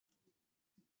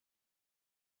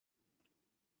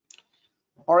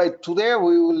All right, today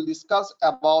we will discuss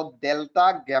about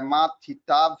delta, gamma,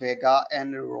 theta, vega,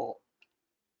 and rho.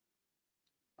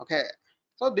 Okay,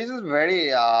 so this is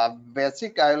very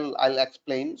basic. I'll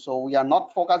explain. So we are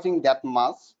not focusing that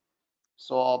much.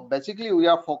 So basically, we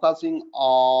are focusing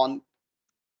on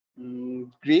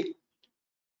Greek,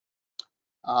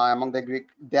 among the Greek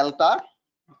delta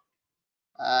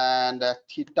and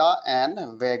theta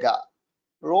and vega,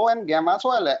 rho and gamma. So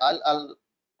I'll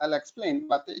explain,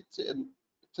 but it's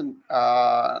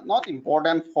not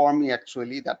important for me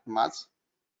actually that much.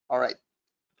 All right.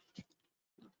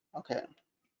 Okay.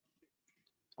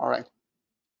 All right.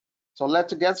 So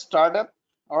let's get started.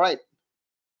 All right.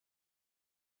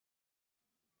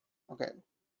 Okay.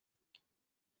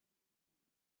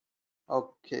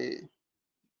 Okay.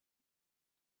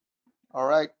 All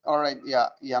right. All right. Yeah.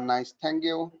 Yeah. Nice. Thank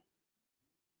you.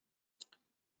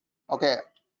 Okay.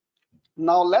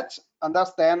 Now let's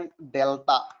understand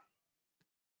delta.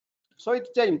 So it's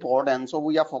important. So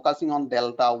we are focusing on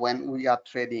delta when we are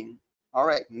trading. All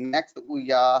right. Next,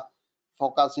 we are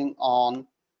focusing on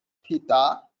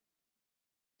theta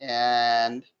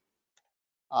and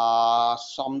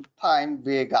sometime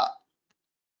vega.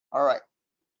 All right.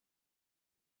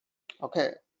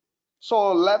 Okay.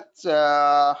 So let's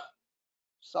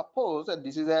suppose that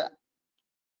this is a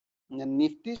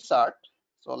nifty chart.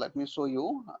 So let me show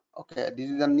you. Okay,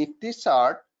 this is a nifty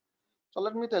chart. So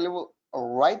let me tell you,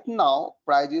 right now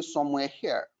price is somewhere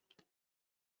here.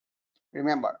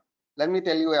 Remember, let me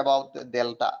tell you about the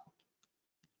delta.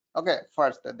 Okay,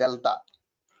 first the delta.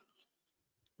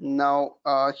 Now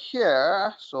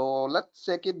here, so let's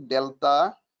check it.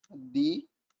 Delta d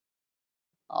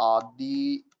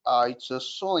it's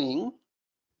showing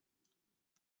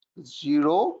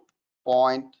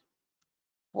 0.41.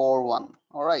 All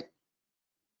right,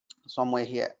 somewhere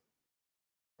here.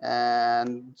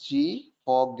 And G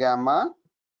for gamma,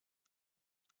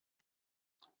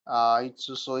 it's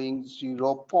showing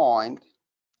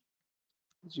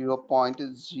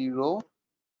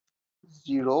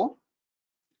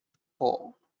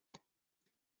 0.004,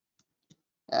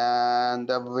 and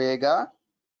the vega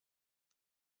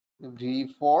V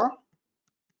for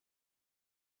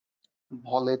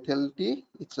volatility,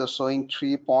 it's showing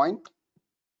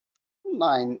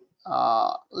 3.9,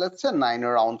 let's say 9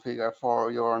 round figure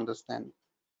for your understanding.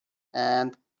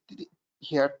 And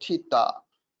here theta,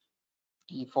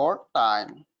 T for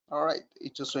time. All right,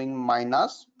 it's showing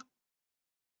minus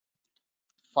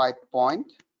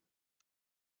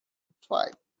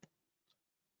 5.5,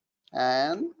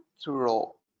 and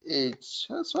rho h,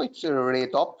 so it's a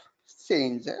rate of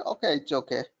change. Okay, it's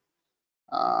okay.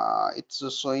 It's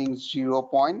showing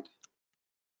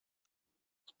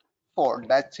 0.4.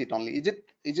 That's it only.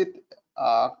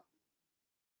 Uh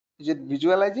is it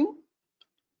visualizing?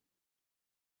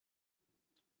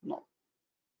 No.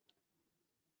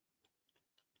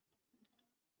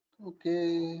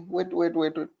 Okay, wait.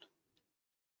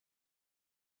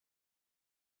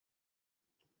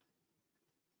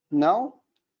 Now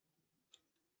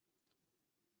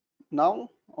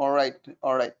all right.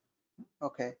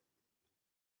 Okay,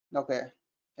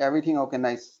 everything okay.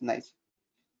 Nice.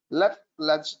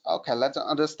 Let's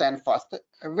understand first.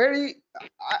 I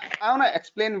want to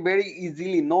explain very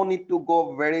easily. No need to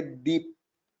go very deep.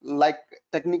 Like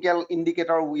technical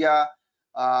indicator, we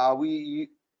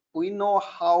know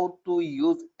how to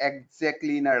use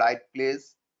exactly in a right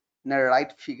place, in a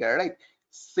right figure, right?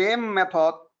 Same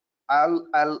method.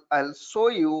 I'll show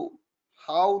you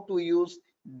how to use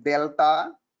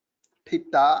delta,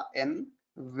 theta, and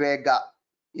vega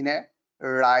in a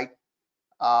right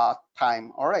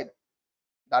time. All right,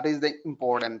 that is the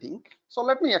important thing. So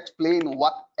let me explain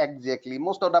what exactly.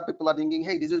 Most of the people are thinking,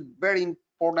 hey, this is very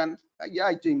important. Yeah,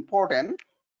 it's important,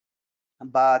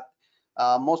 but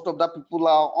most of the people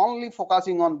are only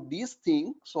focusing on this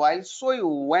thing. So I'll show you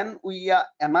when we are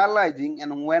analyzing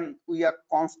and when we are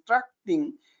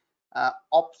constructing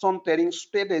option trading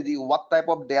strategy, what type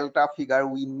of delta figure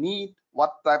we need,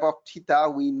 what type of theta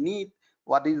we need,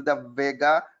 what is the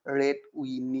vega rate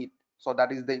we need. So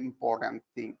that is the important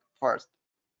thing first.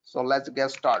 So let's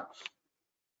get started.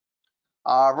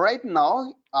 Right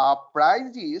now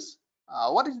price is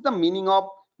what is the meaning of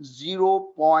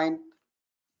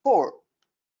 0.4?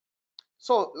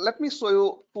 So let me show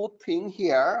you two things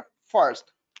here.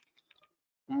 First,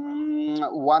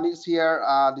 one is here,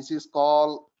 this is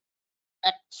called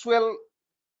actual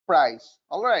price.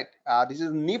 All right, this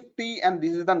is nifty and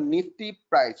this is the nifty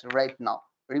price right now.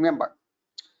 Remember,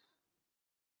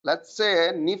 let's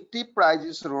say nifty price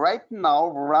is right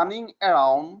now running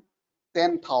around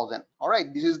 10,000. All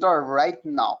right, this is the right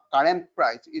now current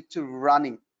price, it's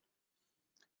running.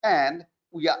 And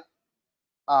we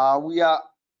are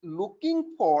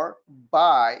looking for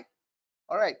buy.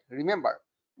 All right, remember,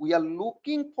 we are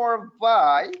looking for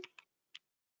buy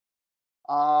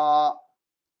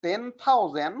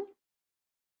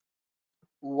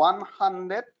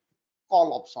 10,100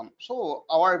 call option. So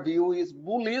our view is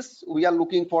bullish. We are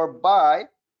looking for buy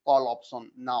call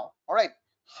option now. All right,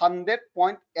 100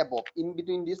 point above. In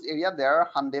between this area, there are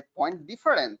 100 point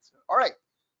difference. All right,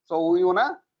 so we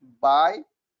wanna buy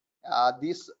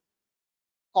this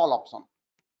call option.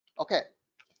 Okay,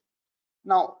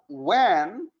 now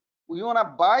when we wanna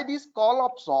buy this call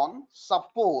option,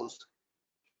 suppose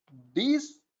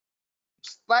this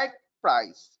strike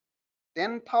price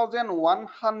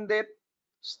 10,100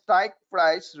 strike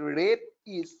price rate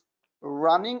is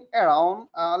running around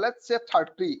let's say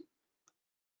 30.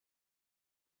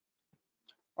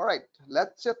 All right,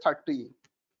 let's say 30.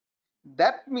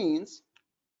 That means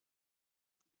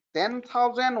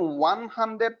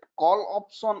 10,100 call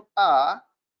option are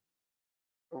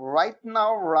right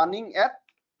now running at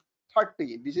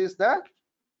 30. This is the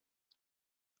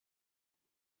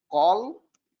call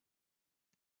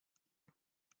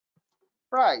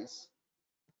price.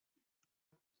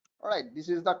 All right, this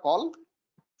is the call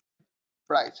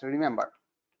price, remember.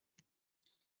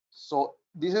 So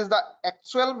this is the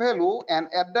actual value,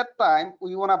 and at that time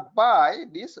we want to buy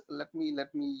this. Let me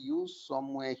use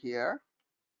somewhere here.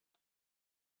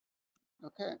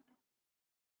 Okay,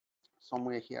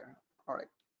 somewhere here. All right,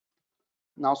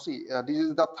 now see, this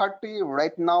is the 30.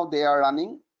 Right now they are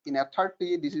running in a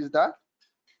 30. This is the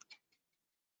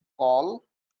call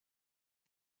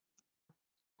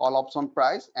option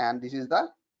price, and this is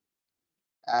the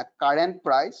current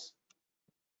price,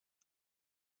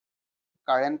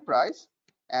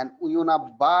 and we wanna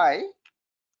buy.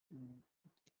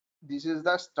 This is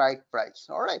the strike price.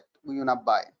 All right, we wanna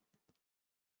buy.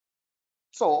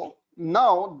 So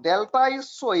now delta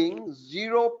is showing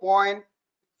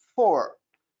 0.4,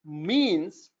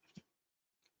 means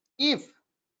if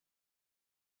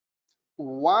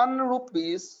 1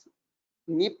 rupees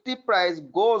Nifty price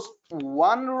goes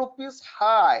 1 rupees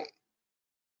high,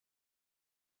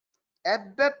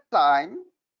 at that time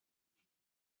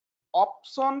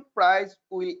option price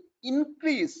will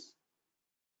increase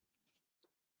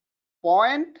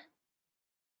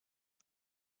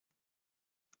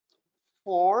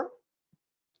 0.4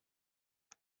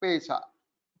 paisa.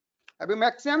 Have you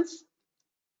make sense?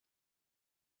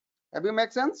 Have you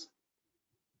make sense?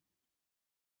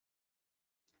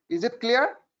 Is it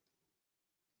clear?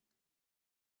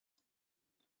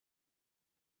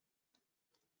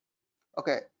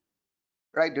 Okay,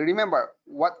 right, remember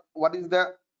what is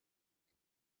the,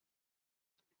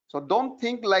 so don't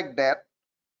think like that.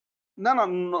 No,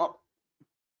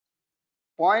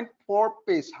 0.4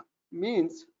 paisa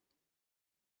means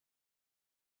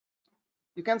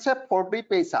you can say 40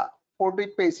 paisa.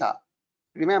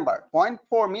 Remember,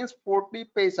 0.4 means 40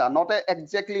 paisa, not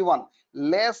exactly one.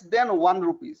 Less than 1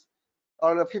 rupees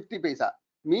or 50 paisa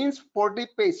means 40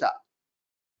 paisa.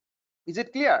 Is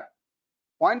it clear?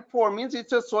 0.4 means it's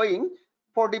just showing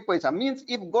 40 paisa, means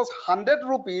if goes 100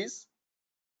 rupees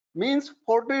means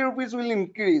 40 rupees will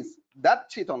increase.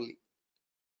 That's it only.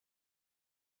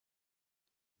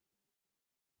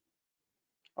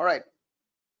 All right,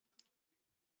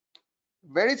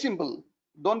 very simple.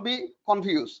 Don't be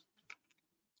confused.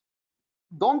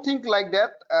 Don't think like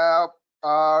that.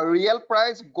 Real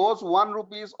price goes 1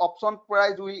 rupees, option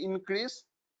price will increase.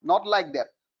 Not like that.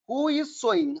 Who is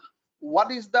showing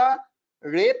what is the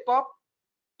rate of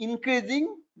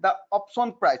increasing the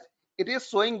option price? It is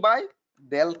showing by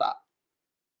delta.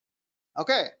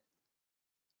 Okay,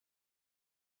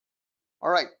 all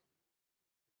right,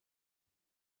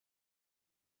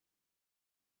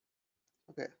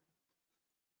 okay.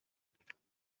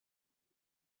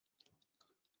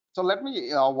 So let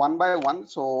me one by one,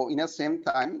 so in a same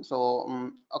time.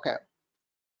 So okay,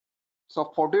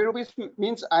 so 40 rupees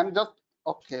means I'm just,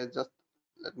 okay, just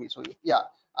let me show you. Yeah,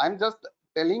 I'm just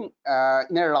telling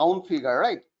in a round figure,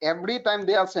 right? Every time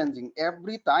they are changing,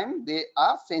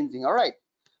 all right.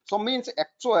 So means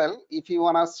actual, if you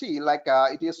wanna see, like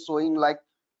it is showing like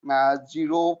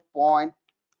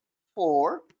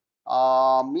 0.4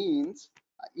 means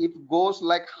if goes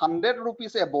like 100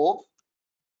 rupees above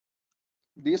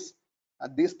this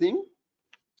thing,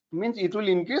 means it will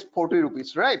increase 40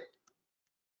 rupees, right?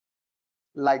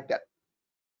 Like that.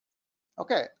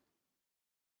 Okay,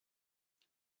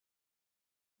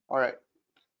 all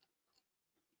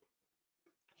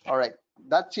right,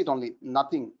 that's it only,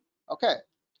 nothing. Okay,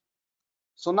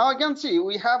 so now you can see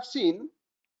we have seen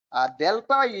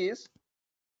delta is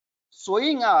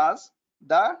showing us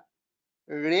the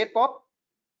rate of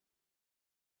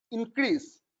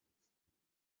increase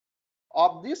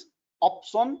of this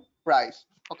option price.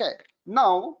 Okay,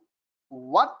 now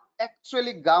what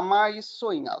actually gamma is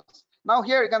showing us? Now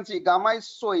here you can see gamma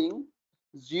is showing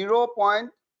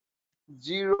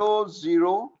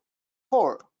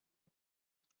 0.004.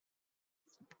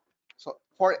 So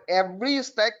for every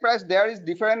strike price there is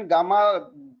different gamma,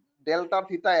 delta,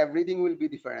 theta, everything will be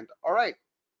different. All right,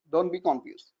 don't be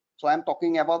confused. So I'm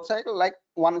talking about cycle like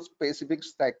one specific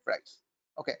strike price.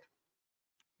 Okay,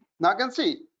 now you can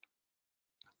see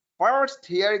first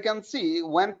here you can see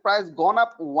when price gone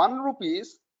up 1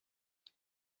 rupees,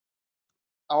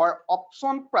 our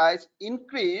option price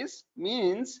increase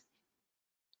means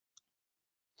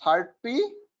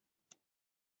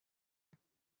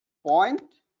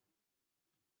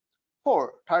 30.4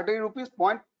 30 rupees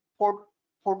point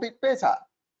 40 paisa.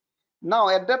 Now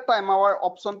at that time our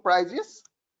option price is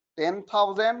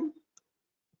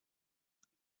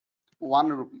 10,001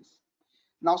 rupees.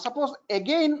 Now suppose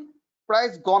again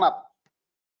price gone up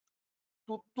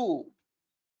to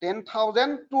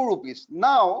 10,002 rupees.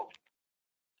 Now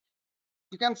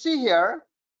you can see here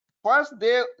first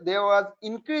there was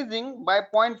increasing by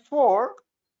 0.4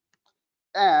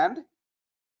 and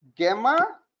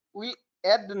gamma will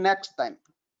add the next time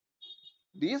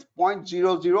this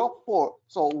 0.004.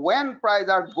 So when price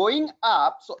are going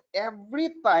up, so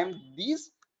every time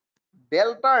this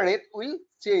delta rate will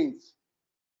change.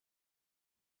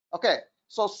 Okay,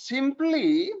 so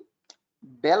simply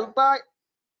delta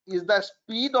is the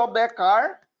speed of the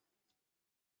car,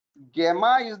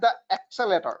 gamma is the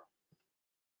accelerator.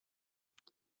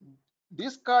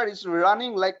 This car is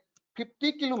running like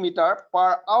 50 kilometer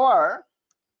per hour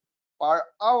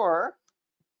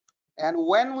and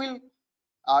when will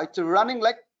it's running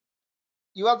like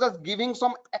you are just giving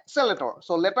some accelerator,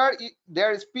 so later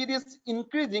their speed is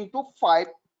increasing to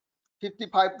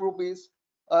 55 rupees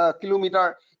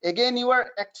kilometer, again you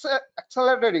are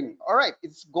accelerating. All right,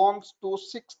 it's gone to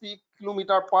 60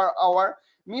 kilometer per hour,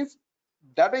 means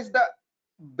that is the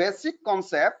basic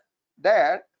concept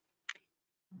that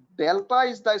delta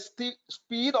is the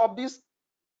speed of this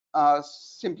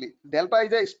simply delta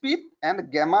is a speed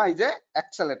and gamma is a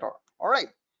accelerator. All right,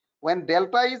 when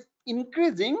delta is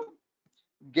increasing,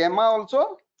 gamma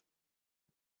also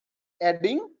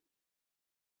adding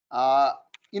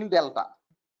in delta.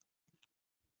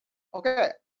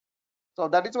 Okay, so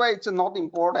that is why it's not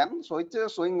important. So it's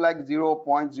showing like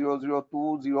 0.002,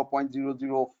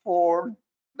 0.004.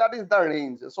 That is the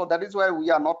range. So that is why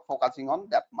we are not focusing on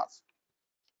that much.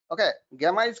 Okay,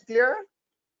 gamma is clear.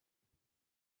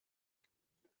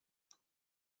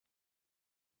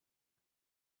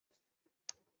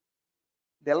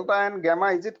 Delta and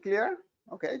gamma, is it clear?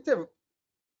 Okay,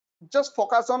 just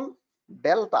focus on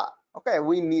delta. Okay,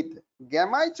 we need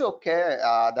gamma, it's okay,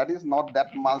 that is not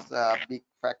that much big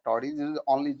factor, it is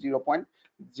only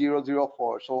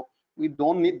 0.004, so we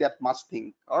don't need that much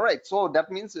thing. All right, so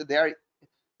that means they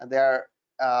are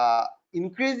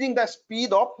increasing the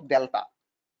speed of delta,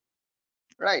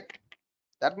 right?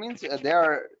 That means they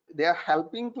are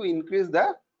helping to increase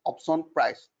the option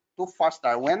price to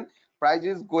faster. When price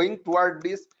is going toward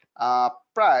this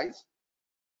price,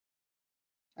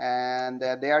 and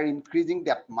they are increasing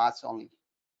that much only.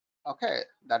 Okay,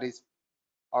 that is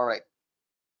all right.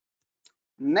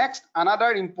 Next,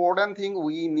 another important thing,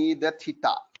 we need the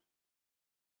theta.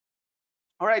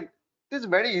 All right, it is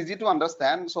very easy to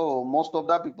understand, so most of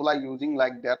the people are using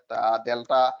like that.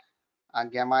 Delta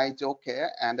and gamma is okay,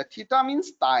 and the theta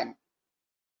means time.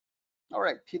 All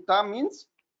right, theta means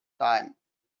time.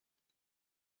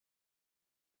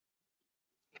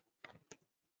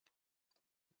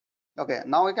 Okay,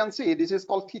 now we can see this is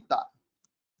called theta.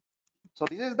 So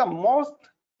this is the most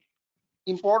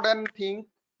important thing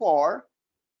for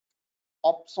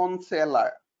option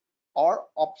seller or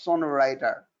option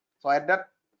writer. So at that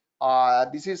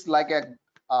this is like a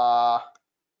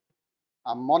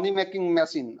money making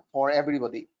machine for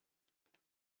everybody.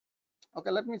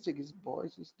 Okay, let me check, his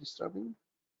voice is disturbing.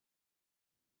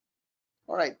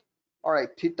 All right,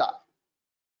 theta.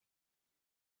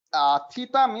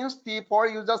 Theta means T for,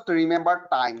 you just remember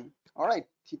time. All right,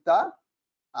 theta,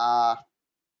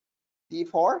 T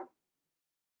for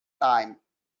time.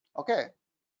 Okay,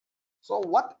 so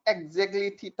what exactly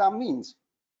theta means?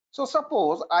 So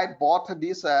suppose I bought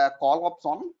this call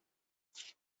option.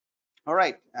 All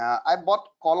right, I bought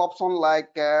call option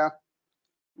like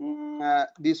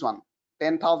this one,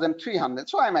 10,300.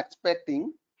 So I'm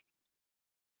expecting.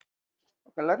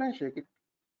 Okay, let me check it.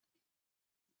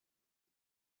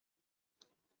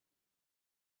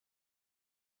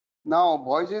 Now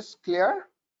voice is clear.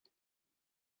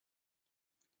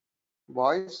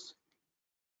 Voice.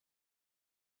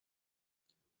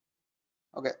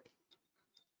 Okay,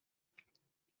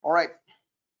 all right.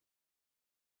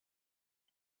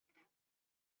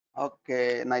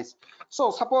 Okay, nice.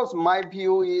 So suppose my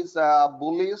view is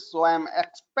bullish, so I'm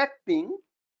expecting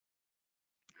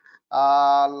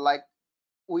like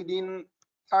within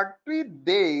 30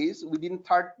 days,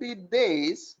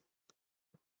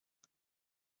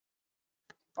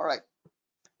 all right,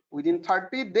 within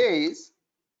 30 days,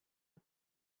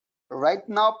 right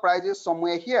now price is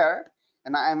somewhere here,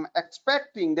 and I'm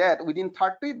expecting that within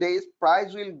 30 days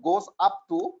price will goes up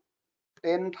to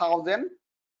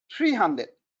 10,300.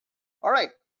 All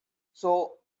right,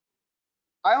 so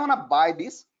I want to buy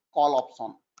this call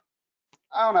option.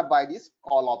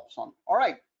 All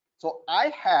right, so I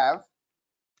have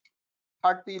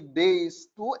 30 days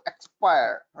to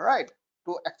expire. All right,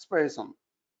 to expiration.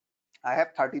 I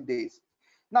have 30 days.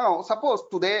 Now, suppose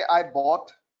today I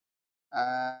bought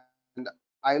and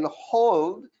I'll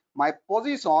hold my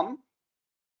position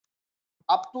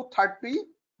up to 30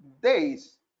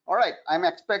 days. All right, I'm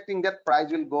expecting that price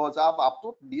will goes up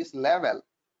to this level.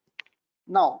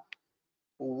 Now,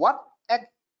 what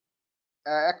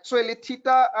actually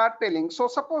theta are telling? So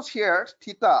suppose here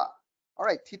theta, all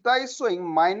right, theta is showing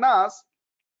minus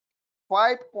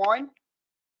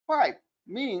 5.5,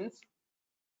 means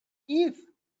if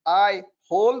I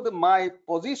hold my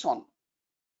position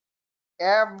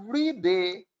every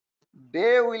day,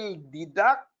 they will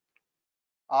deduct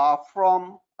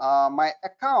from my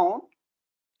account,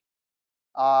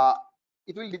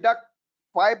 it will deduct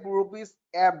 5 rupees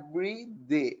every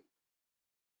day.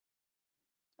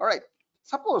 All right,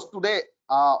 suppose today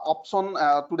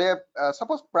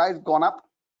suppose price gone up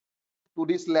to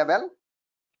this level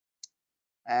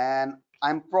and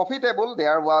I'm profitable.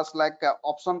 There was like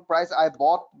option price I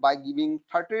bought by giving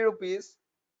 30 rupees,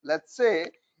 let's say,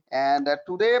 and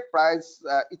today price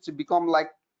it's become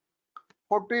like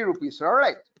 40 rupees. All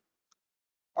right,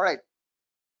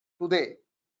 today.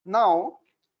 Now,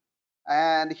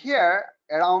 and here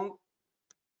around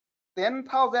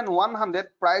 10,100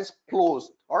 price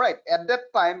closed. All right, at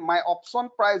that time my option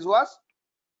price was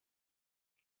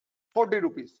 40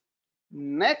 rupees.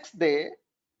 Next day,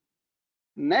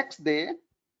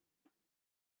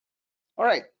 all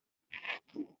right,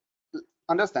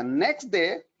 understand, next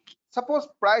day suppose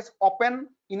price open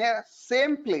in a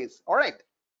same place. All right,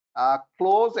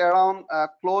 close around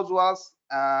close was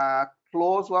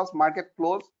market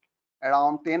close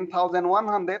around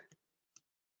 10,100.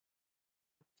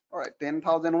 All right,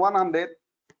 10,100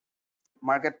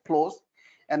 market close,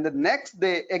 and the next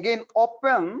day again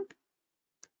open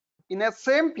in a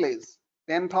same place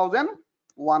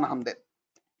 10,100.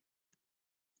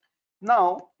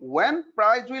 Now when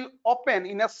price will open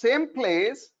in a same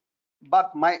place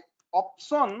but my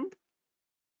option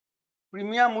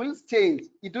premium will change,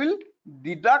 it will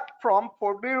deduct from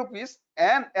 40 rupees,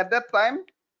 and at that time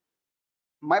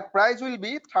my price will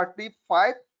be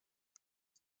 35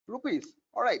 rupees.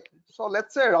 All right, so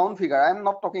let's say round figure, I'm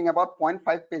not talking about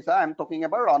 0.5 paisa, I'm talking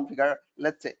about round figure,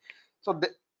 let's say. So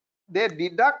they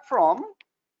deduct from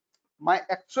my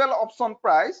actual option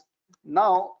price.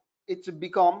 Now it's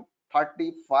become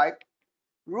 35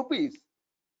 rupees.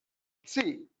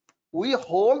 See, we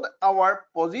hold our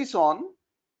position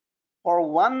for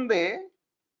 1 day.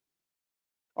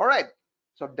 All right,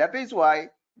 so that is why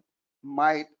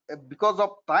my because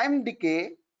of time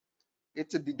decay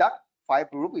it's a deduct 5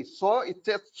 rupees, so it's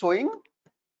just showing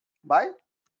by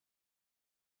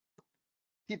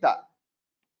theta.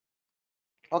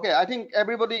 Okay, I think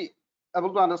everybody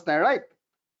able to understand, right?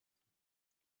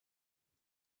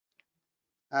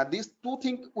 These two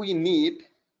things we need.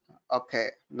 Okay,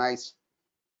 nice.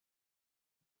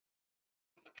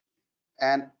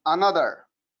 And another,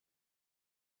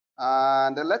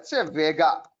 and let's say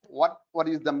Vega. What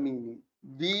is the meaning?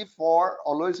 V for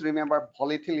always remember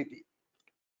volatility.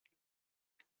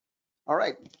 All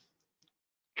right,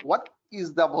 what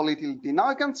is the volatility? Now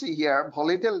I can see here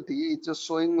volatility, it's just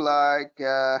showing like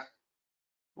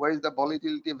where is the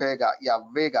volatility? Vega, yeah,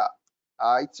 Vega.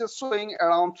 It's just showing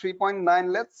around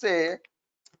 3.9. Let's say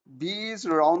these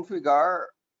round figure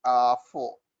 4.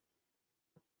 All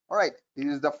right, this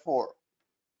is the 4.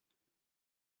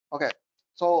 Okay,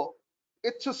 so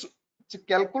it's just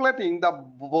calculating the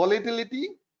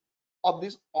volatility of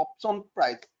this option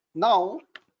price. Now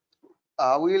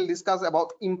we will discuss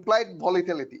about implied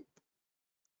volatility.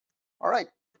 All right,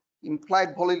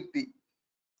 implied volatility.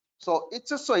 So it's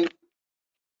just showing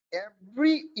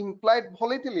every implied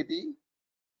volatility.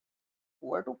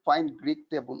 Where to find Greek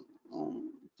table?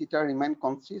 Theta remain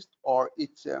consist or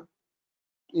it's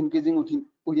increasing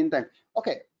within time.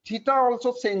 Okay, theta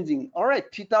also changing. All right,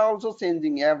 theta also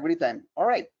changing every time. All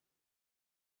right,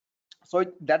 So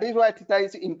that is why theta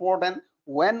is important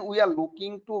when we are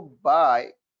looking to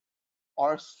buy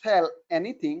or sell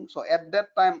anything. So at that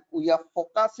time we are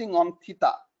focusing on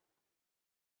theta.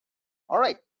 All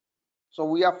right, so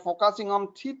we are focusing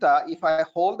on theta. If I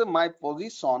hold my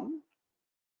position,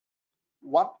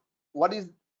 what is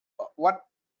what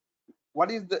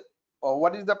is the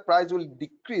what is the price will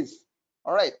decrease,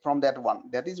 all right, from that one.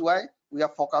 That is why we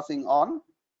are focusing on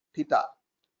theta.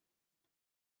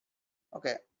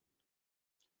 Okay,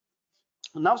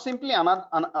 now simply another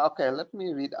okay, let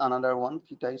me read another one.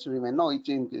 Theta is remain, no, it's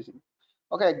increasing.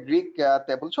 Okay, Greek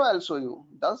table. So I'll show you.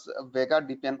 Does Vega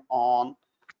depend on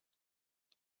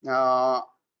uh,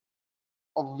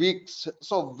 weeks?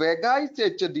 So Vega is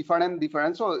it's a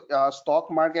different. So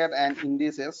stock market and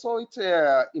indices. So it's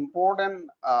important.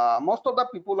 Most of the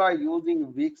people are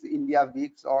using weeks, India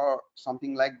weeks or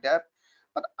something like that.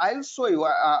 But I'll show you.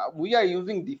 We are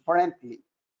using differently.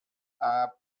 Uh,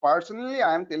 Personally,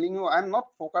 I am telling you, I'm not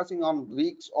focusing on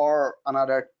weeks or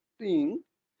another thing.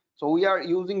 So we are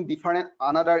using different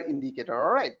another indicator. All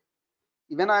right.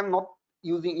 Even I'm not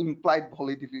using implied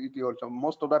volatility also.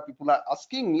 Most of the people are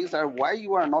asking me, sir, why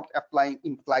you are not applying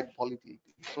implied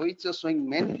volatility? So it's just showing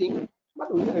many things,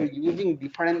 but we are using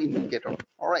different indicator.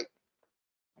 All right.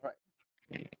 All right.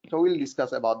 So we'll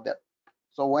discuss about that.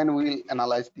 So when we'll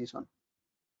analyze this one,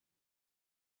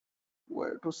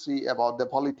 where to see about the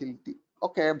volatility.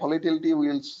 Okay, volatility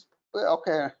will,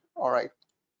 okay, all right.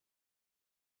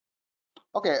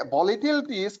 Okay,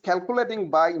 volatility is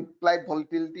calculating by implied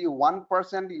volatility.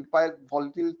 1% implied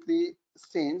volatility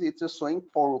change, it's just showing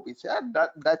 4 rupees. Yeah,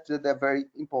 that's very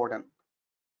important.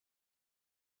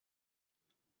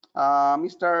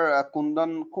 Mr.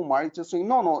 Kundan Kumar, it's just showing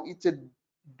no, it's a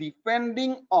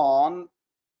depending on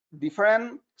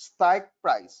different strike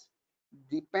price.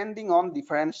 Depending on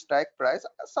different strike price.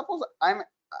 Suppose I'm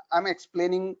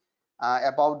explaining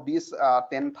about this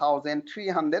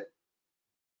 10,300.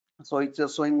 So it's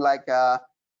just showing like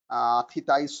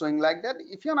theta is showing like that.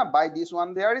 If you wanna buy this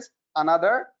one, there is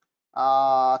another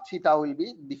theta will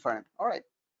be different. All right.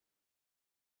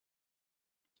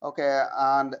 Okay,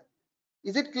 and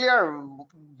is it clear,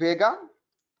 Vega?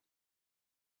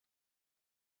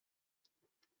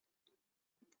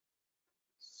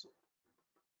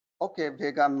 Okay,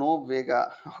 Vega, no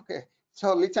Vega. Okay,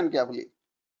 so listen carefully.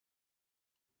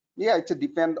 Yeah, it's a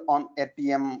depend on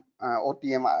ATM,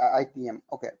 OTM, ITM.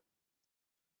 Okay,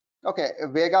 okay,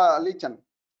 Vega, listen.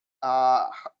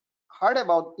 Heard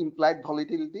about implied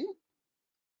volatility,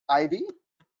 IV,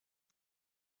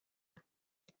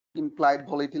 implied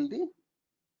volatility.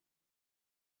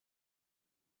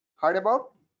 Heard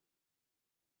about?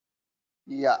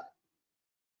 Yeah.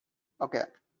 Okay.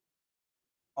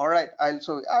 All right. I'll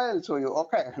show you.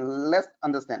 Okay. Let's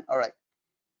understand. All right.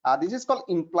 This is called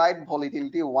implied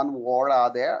volatility. One word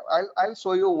there. I'll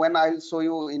show you when I'll show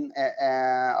you in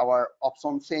our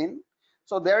option chain.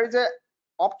 So there is a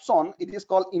option. It is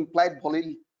called implied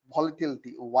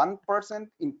volatility. 1%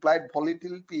 implied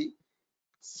volatility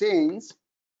change,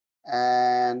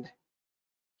 and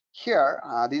here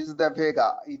this is the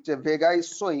Vega. It's a Vega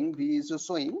is showing. V is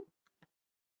showing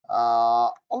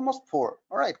almost 4.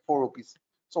 All right, 4 rupees.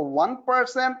 So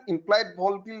 1% implied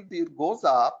volatility goes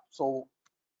up. So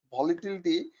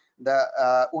volatility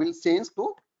the will change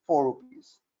to 4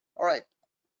 rupees. All right.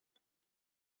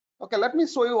 Okay, let me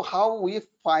show you how we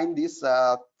find this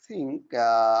thing,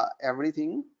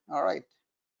 everything. All right.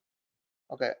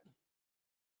 Okay.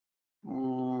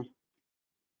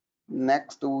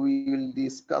 Next we will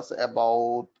discuss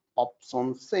about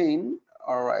option chain.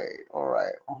 All right. All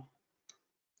right.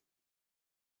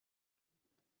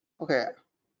 Okay.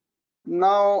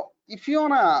 Now if you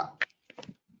wanna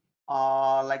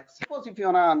like suppose if you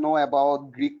wanna know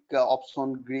about Greek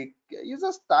option Greek, you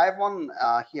just type on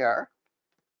here.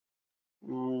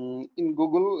 In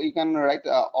Google, you can write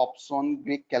option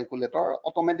Greek calculator.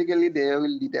 Automatically, they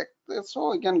will detect.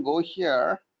 So you can go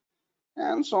here,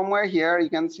 and somewhere here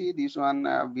you can see this one,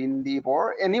 Vindi,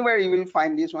 or anywhere you will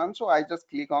find this one. So I just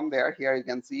click on there. Here you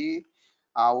can see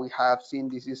we have seen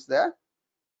this is the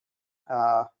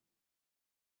uh,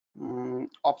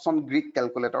 option Greek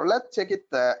calculator. Let's check it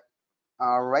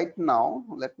right now.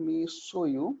 Let me show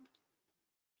you.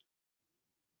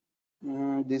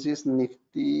 This is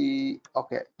Nifty.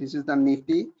 Okay, this is the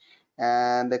Nifty,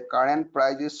 and the current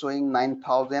price is showing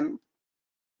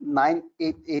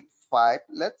 9,9885.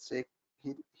 Let's check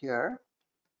it here.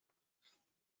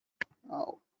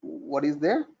 What is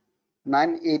there?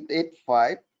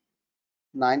 9885,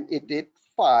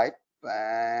 9885,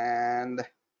 and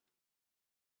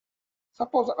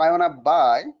suppose I wanna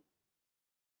buy.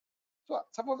 So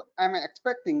suppose I'm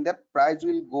expecting that price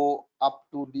will go up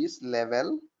to this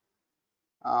level,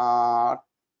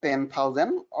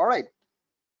 10,000. All right,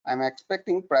 I'm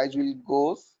expecting price will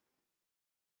goes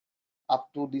up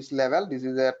to this level. This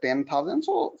is a 10,000.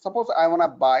 So suppose I want to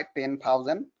buy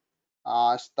 10,000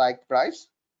 strike price.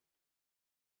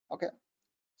 Okay,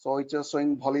 so it's just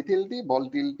showing volatility.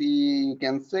 You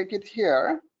can check it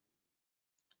here.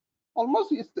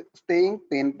 Almost is staying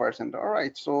 10%. All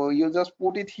right, so you just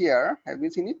put it here. Have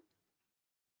you seen it?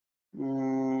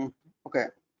 Okay,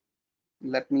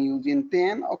 let me use in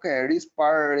 10. Okay, risk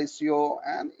per ratio,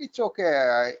 and it's okay.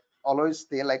 I always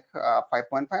stay like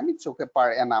 5.5. It's okay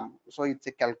per annum. So it's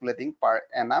a calculating per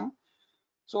annum.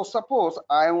 So suppose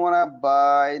I want to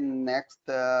buy next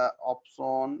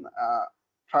option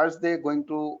Thursday going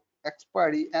to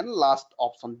expiry, and last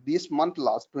option this month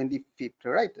last 25th,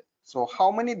 right? So how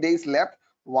many days left?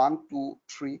 1 2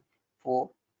 3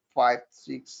 4 5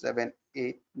 6 7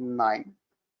 8 9.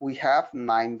 We have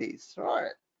 9 days. All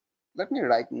right, let me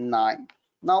write 9.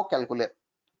 Now calculate.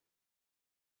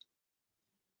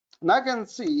 Now I can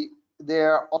see they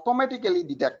are automatically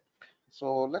detect.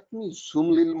 So let me zoom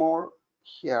a little more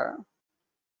here.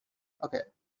 Okay,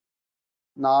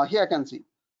 now here I can see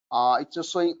it's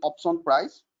just showing option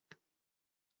price.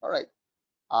 All right,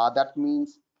 that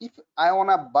means if I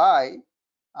want to buy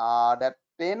that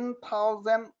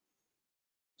 10,000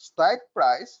 strike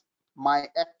price, my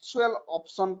actual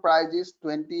option price is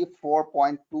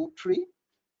 24.23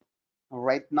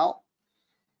 right now.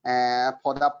 And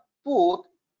for the put,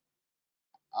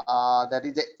 that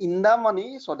is in the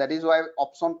money, so that is why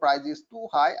option price is too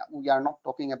high. We are not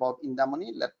talking about in the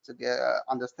money. Let's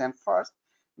understand first.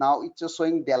 Now it's just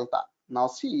showing delta. Now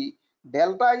see,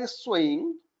 delta is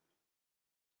showing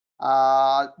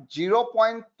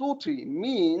 0.23,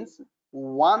 means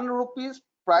 1 rupees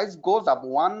price goes up,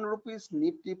 1 rupees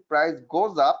nifty price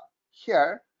goes up,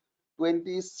 here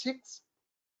 26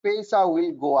 paisa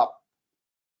will go up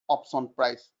option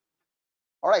price.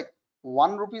 All right,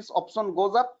 1 rupees option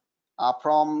goes up,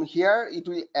 from here it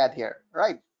will add here,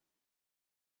 right?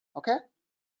 Okay,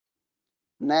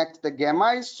 next the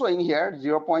gamma is showing here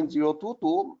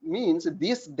 0.022, means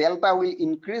this delta will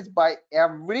increase by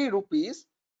every rupees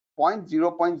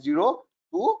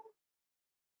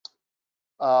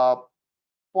 0.002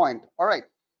 point. All right,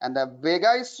 and the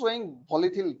vega is showing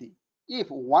volatility. If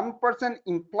 1%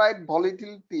 implied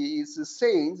volatility is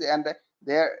changed, and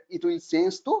there it will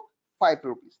change to 5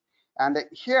 rupees. And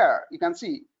here you can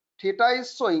see theta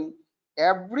is showing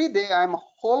every day I'm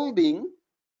holding.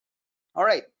 All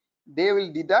right, they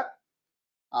will deduct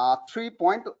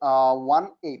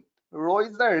 3.18. Rho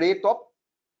is the rate of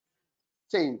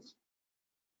change.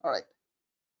 All right,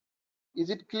 is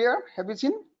it clear? Have you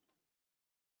seen?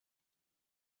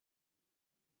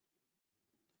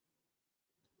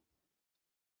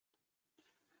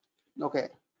 Okay,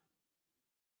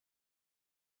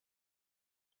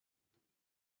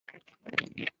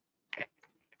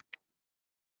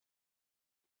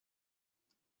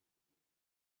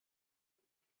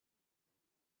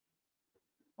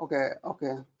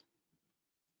 okay.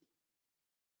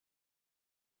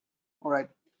 All right,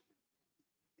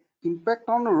 impact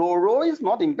on rho is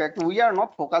not impact. We are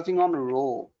not focusing on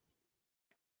rho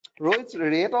is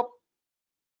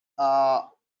uh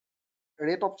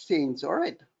rate of change. All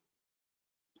right,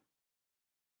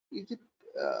 is it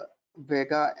uh,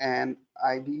 vega and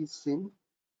iv same?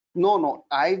 No,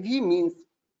 iv means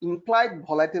implied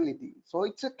volatility, so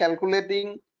it's a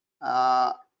calculating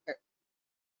uh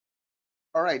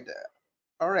all right,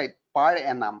 per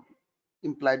annum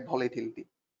implied volatility.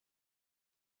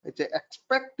 It's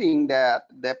expecting that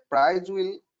the price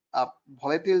will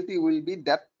volatility will be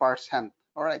that percent.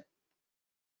 All right,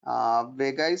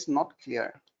 vega is not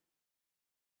clear.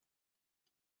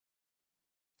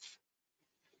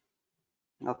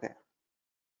 Okay,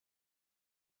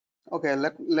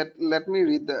 let me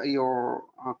read your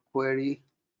query.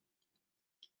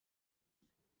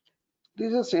 This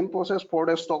is the same process for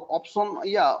the stock option.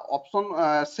 Yeah, option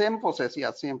same process.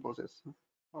 Yeah, same process.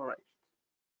 All right,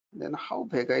 then how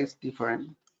vega is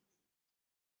different?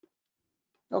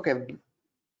 Okay,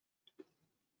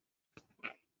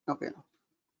 okay,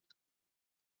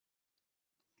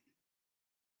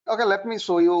 okay, let me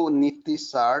show you nifty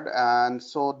chart. And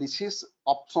so this is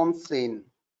option chain.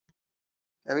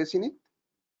 Have you seen it?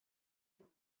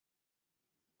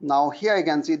 Now here I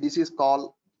can see this is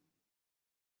called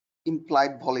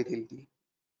implied volatility.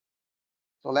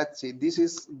 So let's see, this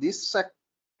is this sector,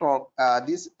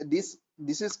 this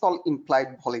is called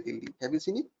implied volatility. Have you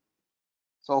seen it?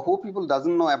 So who people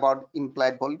doesn't know about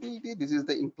implied volatility? This is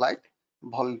the implied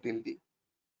volatility.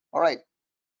 All right,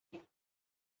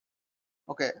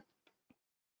 Okay,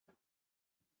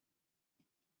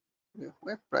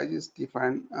 web price is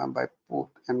different by put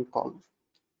and call.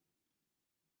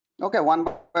 Okay, one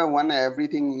by one,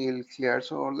 everything is clear.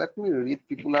 So let me read.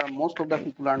 Most of the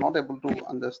people are not able to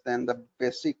understand the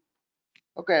basic.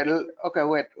 Okay, okay,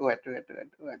 wait. Let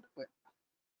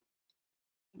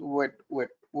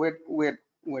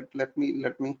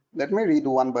me read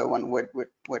one by one. Wait.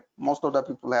 Most of the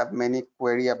people have many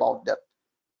query about that.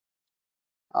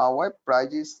 Web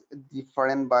price is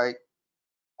different by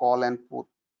call and put.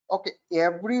 Okay,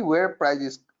 every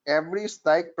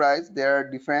strike price, there are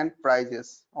different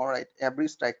prices. All right, every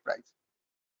strike price,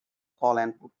 call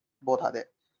and put, both are there.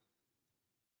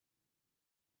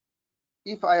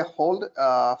 If I hold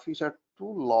a future to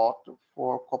lot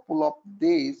for a couple of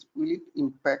days, will it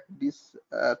impact this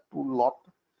to lot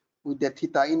with the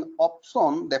theta in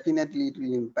option? Definitely it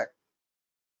will impact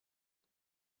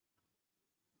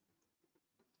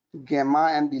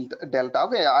gamma and delta.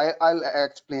 Okay, I'll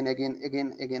explain again.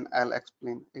 I'll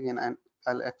explain again and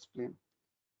I'll explain.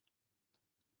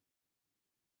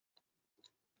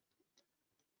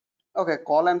 Okay,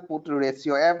 call and put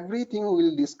ratio. Everything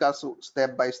we'll discuss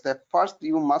step by step. First,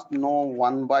 you must know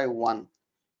one by one.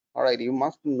 All right, you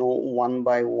must know one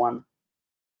by one.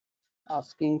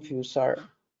 Asking future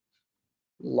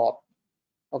lot.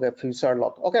 Okay, future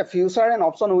lot. Okay, future and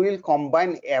option will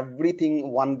combine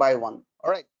everything one by one.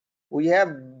 All right, we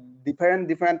have different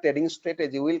trading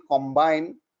strategy. We'll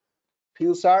combine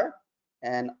future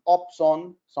and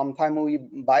option. Sometimes we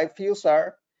buy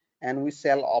future and we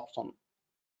sell option.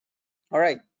 All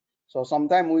right, so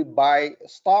sometimes we buy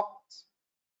stocks,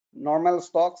 normal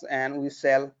stocks, and we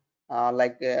sell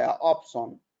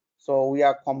option. So we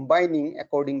are combining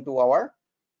according to our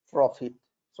profit.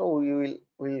 So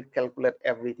will calculate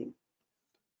everything.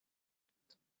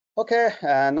 Okay,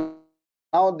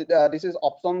 now this is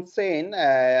option chain.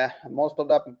 Most of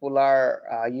the people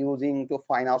are using to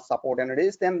find out support and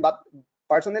resistance, but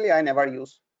personally I never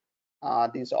use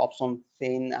this option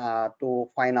chain to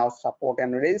find out support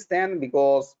and resistance,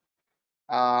 because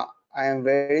I am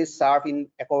very sharp in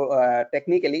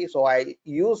technically, so I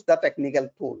use the technical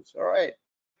tools. All right,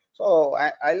 so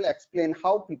I'll explain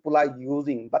how people are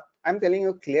using, but I'm telling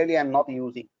you clearly I'm not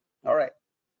using. All right.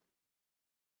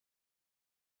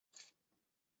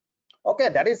 Okay,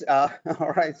 that is all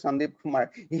right, Sandeep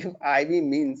Kumar. If IV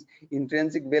means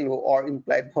intrinsic value or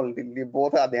implied volatility,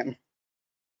 both are them.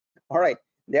 All right,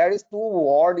 there is two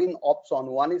word in option.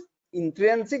 One is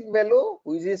intrinsic value,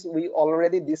 which is we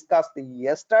already discussed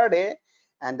yesterday,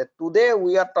 and today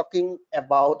we are talking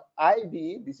about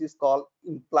IV. This is called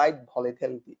implied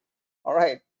volatility. All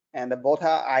right, and both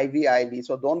are IV.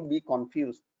 So don't be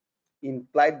confused.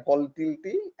 Implied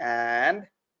volatility and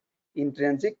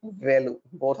intrinsic value,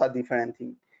 both are different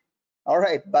things. All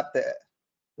right, but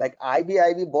like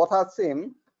IV, both are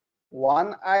same.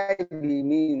 One IV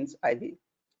means IV.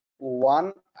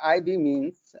 One IV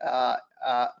means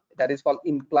that is called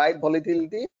implied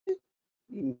volatility,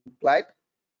 implied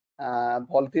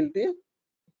volatility,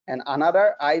 and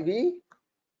another IV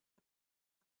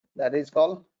that is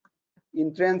called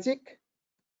intrinsic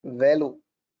value.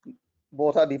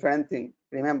 Both are different things.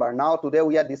 Remember, now today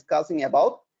we are discussing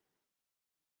about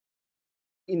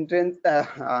implied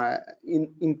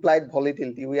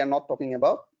volatility. We are not talking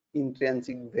about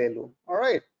intrinsic value. All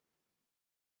right.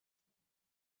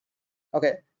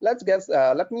 Okay, let's guess.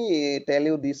 Let me tell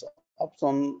you this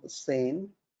option chain.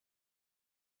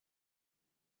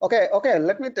 Okay,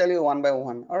 let me tell you one by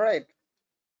one. All right.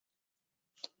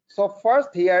 So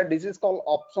first here, this is called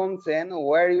option chain.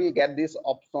 Where you will get this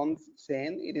option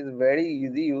chain? It is very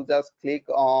easy. You just click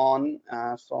on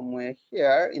somewhere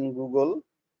here in Google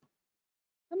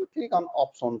and click on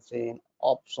option chain.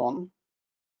 Option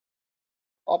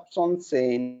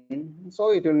chain.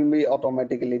 So it will be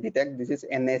automatically detect. This is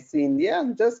NSC India.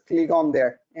 Just click on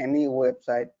there. Any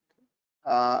website,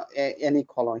 any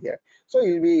column here. So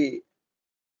it will be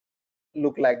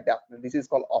look like that. This is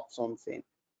called option chain.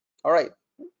 All right,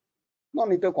 no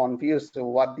need to confuse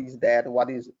what is that, what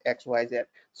is XYZ.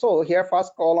 So here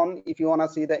first column, if you want to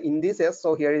see the indices,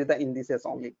 so here is the indices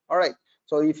only. All right,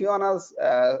 so if you want to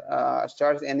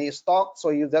search any stock, so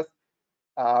you just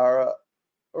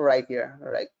right here,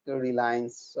 right,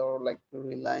 Reliance, so like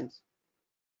Reliance.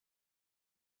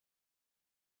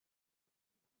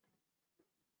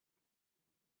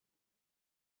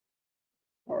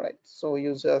 All right, so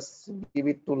you just give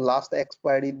it to last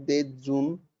expiry date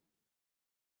June.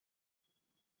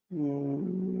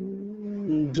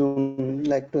 June,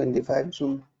 like 25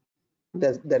 June.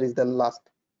 That is the last.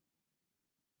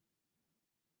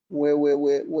 Where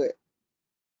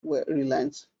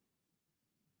Reliance.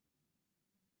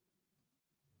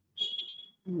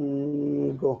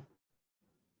 Go.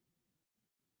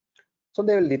 So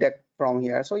they will detect from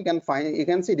here. So you can find, you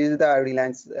can see this is the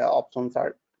Reliance options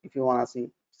are, if you want to see.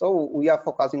 So we are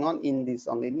focusing on in this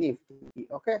only Nifty.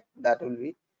 Okay, that will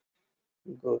be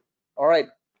good. All right.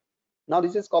 Now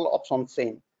this is called option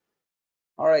chain.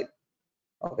 All right.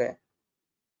 Okay.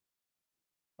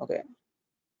 Okay.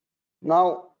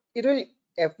 Now it will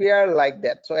appear like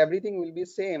that. So everything will be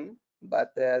same,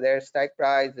 but their strike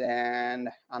price and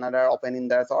another open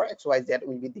interest or XYZ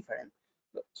will be different.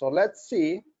 So let's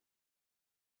see.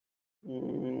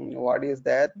 What is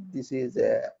that? This is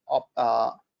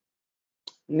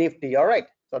Nifty. All right.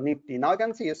 So Nifty. Now you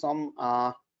can see some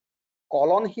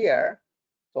column here.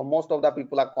 So most of the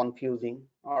people are confusing.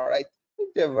 All right.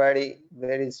 It's a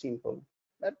very simple.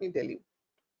 Let me tell you.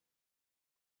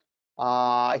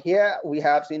 Here we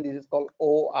have seen this is called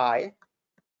OI.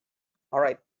 All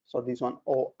right. So this one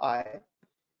OI.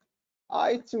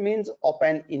 It means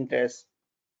open interest.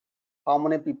 How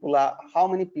many people are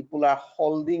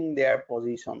holding their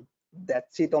position?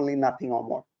 That's it, only, nothing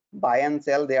more. Buy and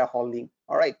sell, they are holding.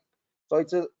 All right.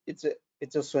 So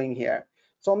it's a swing here.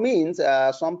 So means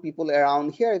some people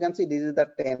around here, you can see this is the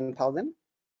 10,000.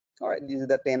 All right, this is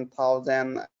the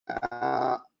 10,000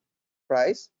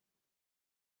 price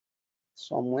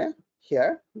somewhere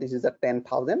here. This is the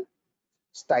 10,000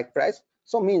 strike price.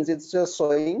 So means it's just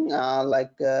showing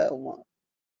like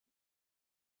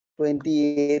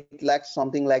 28 lakhs,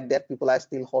 something like that. People are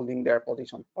still holding their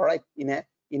position. All right, in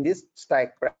this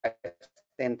strike price,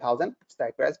 10,000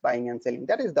 strike price, buying and selling.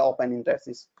 That is the open interest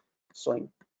is showing.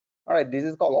 All right, this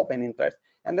is called open interest.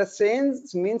 And the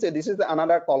change means this is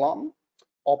another column,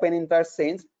 open interest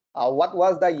change. What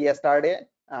was the yesterday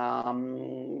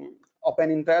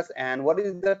open interest and what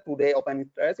is the today open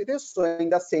interest? It is showing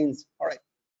the change. All right.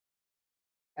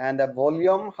 And the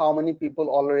volume, how many people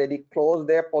already closed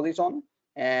their position,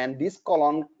 and this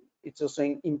column it's just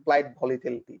showing implied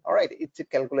volatility. All right, it's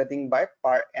calculating by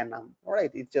per annum. All right,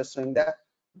 it's just showing the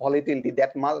volatility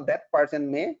that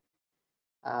person may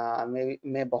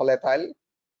volatile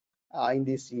in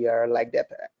this year, like that.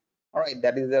 All right,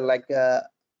 that is like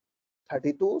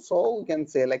 32, so we can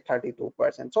say like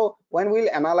 32%. So when we'll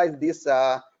analyze this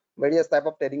various type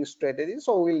of trading strategies,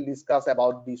 so we'll discuss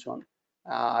about this one.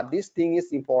 This thing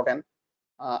is important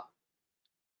uh,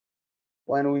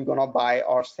 when we're gonna buy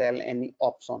or sell any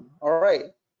option. All right,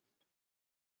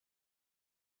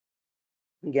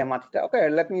 gamma theta. Okay,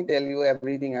 let me tell you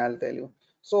everything. I'll tell you.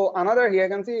 So another here, you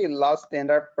can see last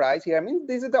standard price here means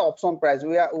this is the option price.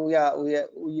 We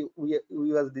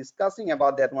was discussing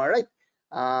about that one, right?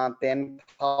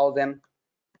 10,000.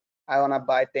 I wanna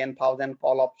buy 10,000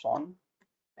 call option,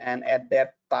 and at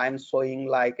that time showing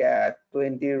like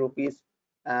 20 rupees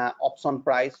option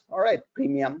price. All right,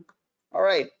 premium. All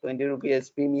right, 20 rupees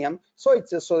premium. So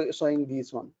it's just showing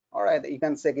this one. All right, you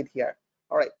can check it here.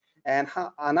 All right, and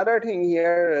another thing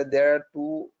here, there are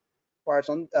two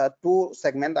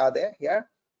segment are there here.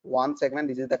 One segment,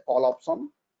 this is the call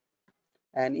option,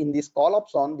 and in this call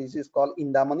option, this is called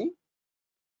in the money,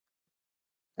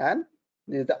 and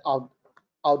this is the out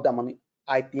the money,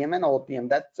 IPM and OPM.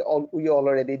 That's all we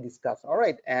already discussed. All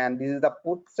right, and this is the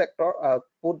put sector,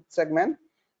 put segment,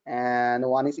 and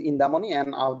one is in the money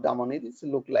and out the money. This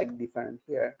look like different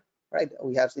here, right?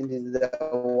 We have seen this is the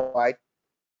white.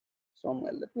 So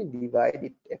let me divide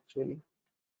it actually.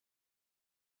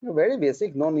 Very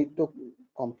basic, no need to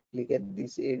complicate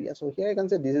this area. So here I can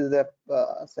say this is the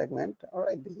segment. All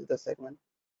right, this is the segment.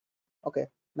 Okay,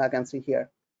 now I can see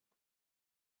here.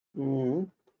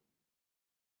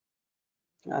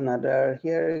 Another,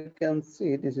 here you can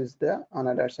see this is the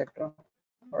another sector.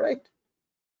 All right,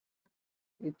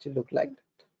 it should look like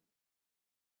that.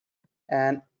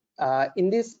 And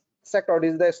in this sector,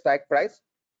 this is the strike price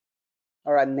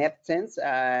or a net change,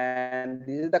 and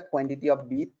this is the quantity of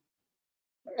bid.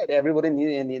 All right, everybody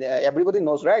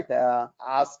knows, right?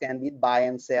 Ask and bid, buy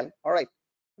and sell. All right,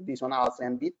 this one ask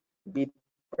and bid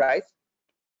price,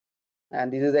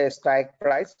 and this is the strike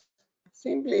price.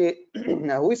 Simply,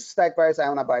 which strike price I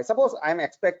want to buy? Suppose I'm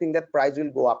expecting that price will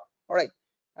go up. All right,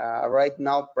 right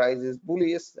now price is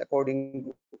bullish. According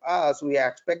to us, we are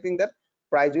expecting that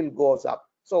price will goes up.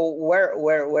 So where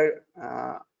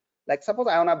like suppose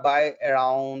I want to buy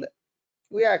around,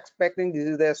 we are expecting this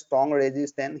is the strong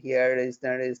resistance here,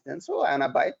 resistance. So I want to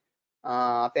buy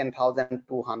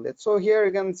 10,200. So here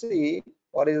you can see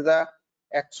what is the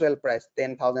actual price,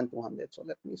 10,200. So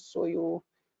let me show you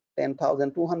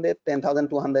 10,200.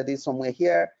 10,200 is somewhere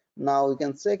here. Now we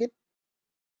can check it.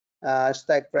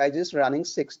 Strike price is running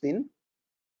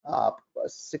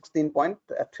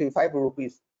 16.35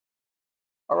 rupees.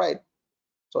 All right,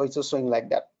 so it's just showing like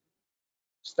that.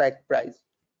 strike price.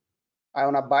 I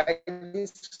want to buy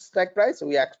this strike price.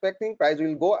 We are expecting price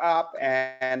will go up,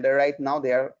 and right now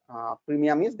their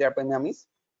premium is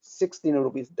 16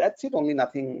 rupees. That's it, only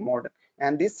nothing more than.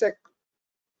 And this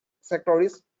sector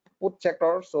is put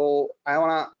sector, so I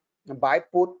want to buy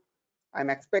put. I'm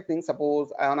expecting,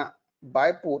 suppose I want to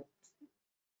buy put.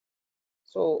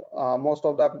 So most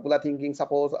of the people are thinking,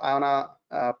 suppose I wanna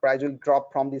price will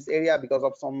drop from this area because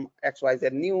of some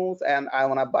XYZ news, and I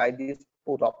wanna buy this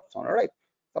put option. All right.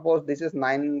 Suppose this is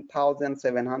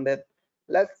 9,700.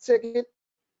 Let's check it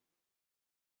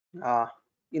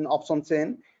in option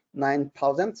chain.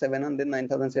 9,700,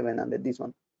 9,700. This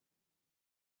one,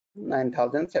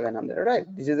 9,700. Right.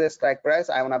 This is a strike price.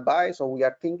 I wanna buy. So we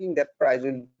are thinking that price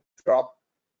will drop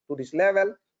to this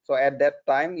level. So at that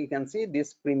time, you can see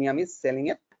this premium is selling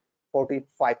at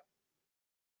 45.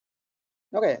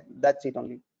 Okay, that's it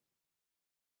only.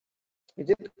 Is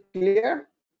it clear?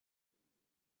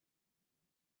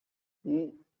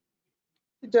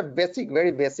 It's a basic,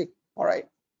 very basic. All right.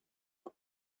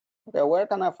 Okay, where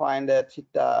can I find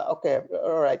theta? Okay,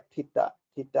 all right, theta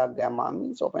gamma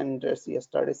means open interest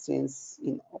yesterday since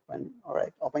in open. All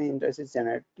right, open interest is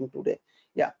generating today.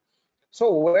 Yeah.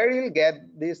 So where you'll get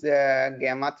this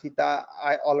gamma theta?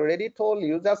 I already told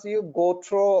you. Just you go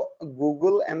through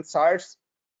Google and search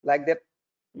like that.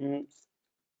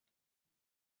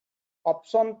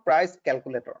 Option price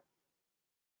calculator.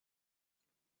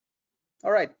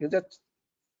 All right, you just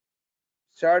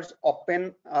search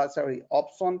option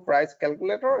price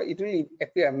calculator. It will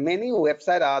appear. Many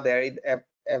websites are there,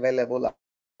 available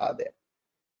are there,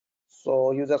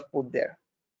 so you just put there.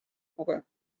 Okay,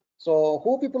 so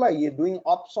who people are doing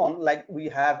option, like we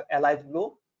have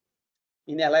Alicblue.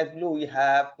 In Alicblue we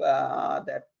have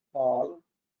that called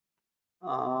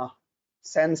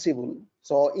Sensible.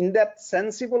 So in that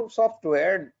Sensible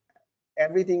software,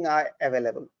 everything are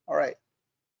available. All right.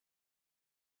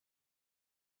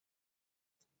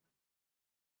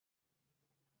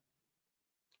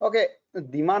 Okay,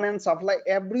 demand and supply,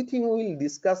 everything we'll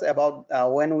discuss about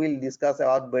when we'll discuss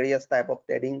about various type of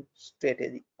trading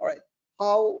strategy. All right,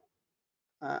 how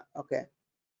okay,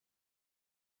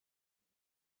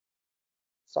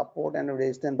 support and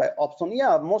resistance by option.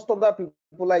 Yeah, most of the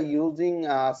people are using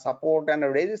support and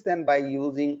resistance by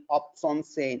using option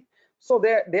chain. So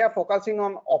they are focusing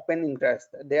on open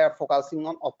interest. They are focusing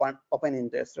on open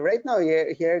interest. Right now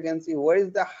here you can see where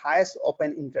is the highest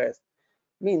open interest,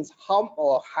 means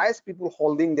how highest people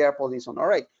holding their position. All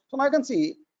right, so now you can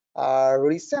see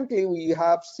recently we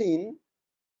have seen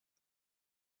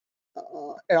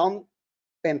around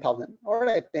 10,000. All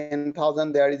right,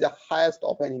 10,000, there is a highest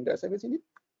open interest. Have you seen it?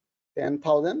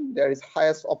 10,000, there is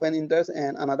highest open interest,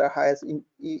 and another highest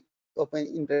open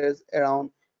interest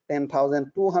around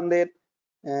 10,200,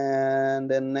 and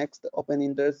the next open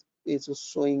interest is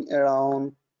showing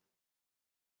around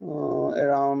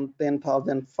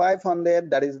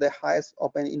 10,500. That is the highest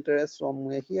open interest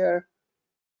somewhere here.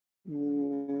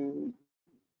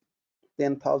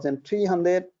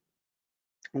 10,300,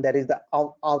 and that is the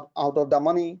out of the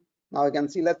money. Now you can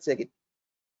see, let's check it.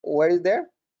 Where is there?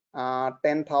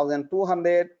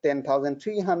 10,200,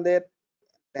 10,300,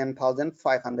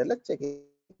 10,500. Let's check it.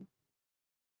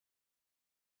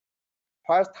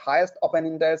 First highest open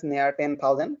interest near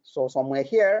 10,000, so somewhere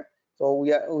here. So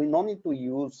we no need to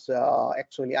use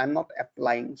actually I'm not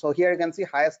applying. So here you can see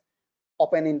highest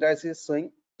open interest is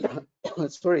showing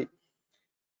sorry,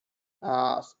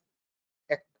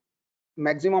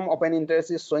 maximum open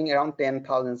interest is showing around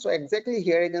 10,000. So exactly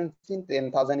here you can see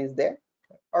 10,000 is there.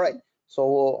 All right,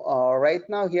 so right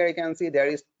now here you can see there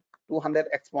is 200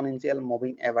 exponential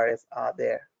moving average are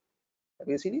there. Have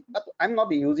you seen it? But I'm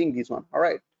not using this one. All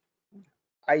right,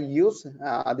 I use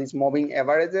these moving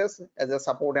averages as a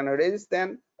support and a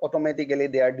resistance. Automatically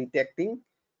they are detecting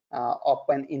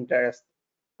open interest.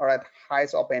 All right,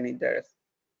 highest open interest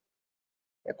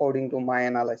according to my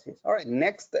analysis. All right,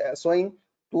 next showing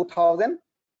 2,000,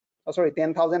 oh, sorry,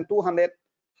 10,200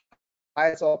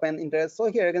 highest open interest.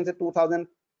 So here you can say 2,000,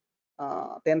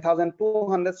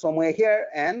 10,200 somewhere here,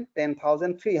 and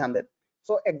 10,300.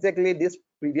 So exactly this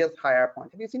previous higher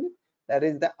point. Have you seen it? That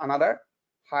is the another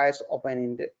highest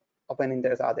open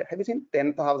interest are there. Have you seen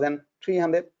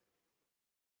 10,300?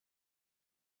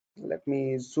 Let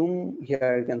me zoom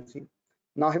here. You can see.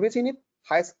 Now have you seen it?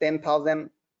 Highest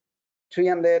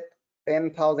 10,300,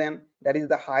 10,000. That is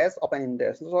the highest open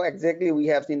interest. So exactly we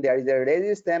have seen there is a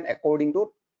resistance according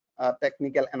to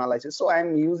technical analysis. So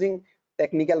I'm using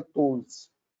technical tools.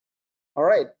 All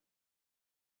right.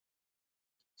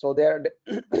 So they're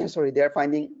sorry, they're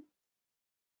finding.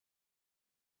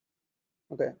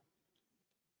 Okay.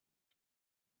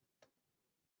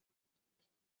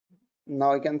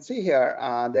 Now you can see here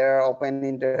their open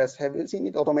interest. Have you seen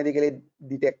it automatically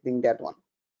detecting that one?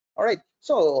 All right.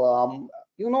 So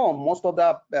most of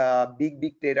the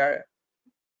big trader,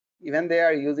 even they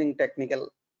are using technical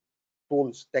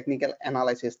tools, technical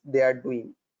analysis they are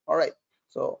doing. All right.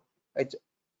 So it's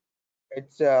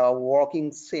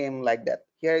working same like that.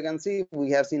 Here you can see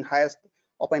we have seen highest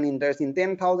open interest in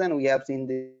 10,000. We have seen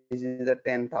this is the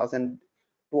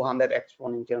 10,200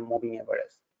 exponential moving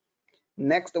average.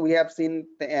 Next we have seen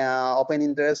open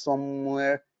interest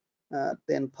somewhere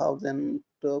 10,000.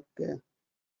 Okay,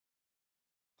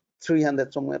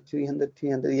 300, somewhere 300,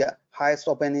 yeah, highest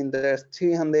open interest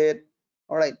 300.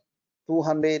 All right,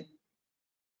 200.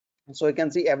 So you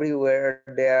can see everywhere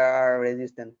there are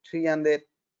resistance 300,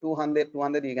 200,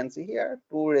 200. You can see here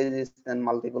two resistance,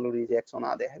 multiple rejection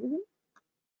are there.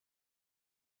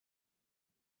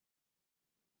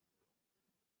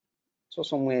 So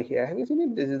somewhere here, have you seen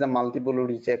it? This is the multiple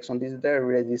rejection. This is the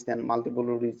resistance, multiple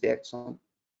rejection.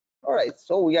 All right,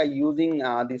 so we are using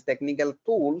these technical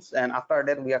tools, and after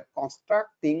that we are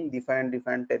constructing different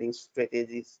trading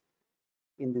strategies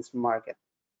in this market.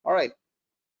 All right,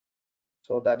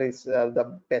 so that is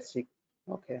the basic.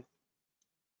 Okay.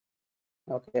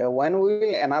 Okay, when we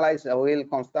will analyze, we will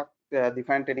construct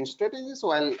different trading strategies,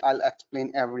 so I'll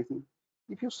explain everything.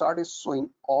 If your chart is showing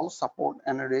all support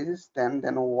and resistance,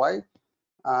 then why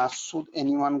should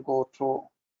anyone go through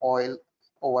oil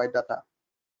OI data?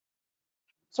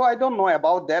 So I don't know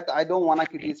about that. I don't want to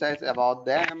criticize about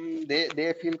them.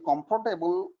 They feel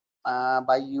comfortable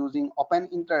by using open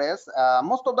interest.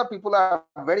 Most of the people are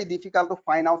very difficult to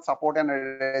find out support and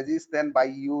resistance by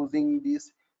using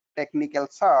this technical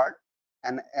chart,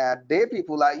 and they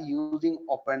people are using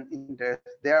open interest.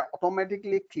 They are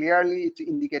automatically clearly it's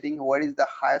indicating where is the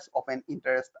highest open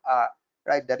interest are,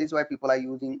 right? That is why people are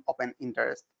using open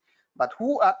interest. But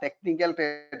who are technical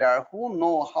trader who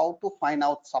know how to find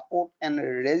out support and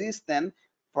resistance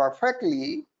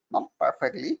perfectly, not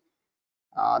perfectly,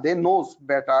 they knows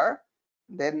better,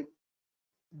 then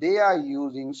they are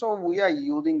using. So we are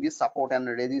using this support and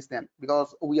resistance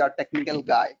because we are technical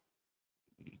guy.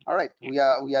 All right, we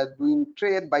are doing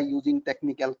trade by using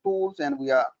technical tools, and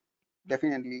we are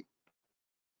definitely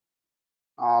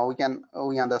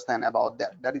we understand about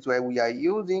that. That is why we are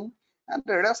using. And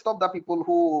the rest of the people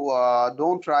who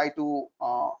don't try to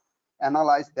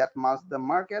analyze that much the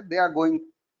market, they are going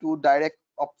to direct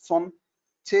option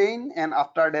chain, and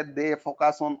after that they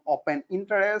focus on open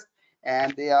interest,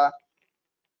 and they are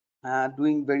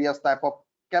doing various type of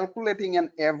calculating, and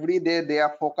every day they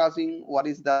are focusing what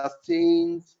is the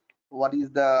change, what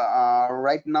is the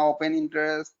right now open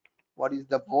interest, what is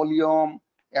the volume,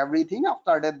 everything.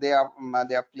 After that they are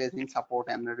placing support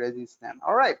and resistance.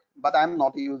 All right, but I'm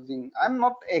not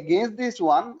against this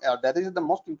one. That is the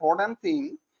most important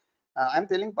thing. I'm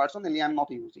telling personally I'm not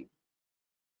using.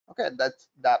 Okay,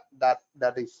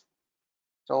 that is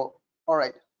so. All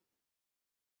right.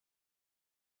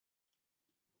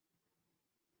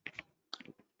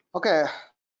 Okay.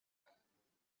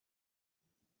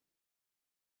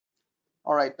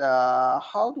 All right,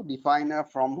 how to define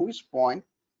from which point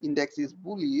index is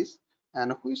bullish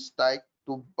and which type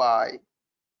to buy.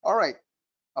 All right,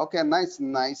 okay, nice.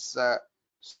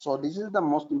 So this is the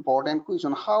most important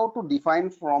question: how to define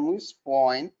from which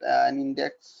point an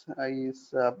index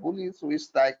is bullish,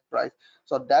 which type price.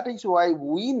 So that is why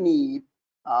we need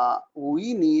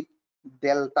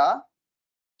delta,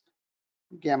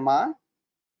 gamma,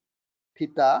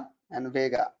 theta, and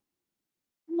vega.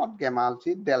 Not gamma,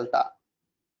 alpha, delta.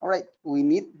 All right, we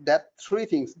need that three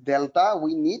things. Delta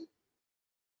will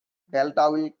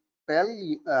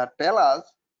tell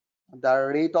us the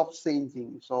rate of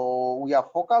changing. So we are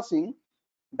focusing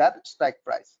that strike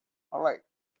price. All right.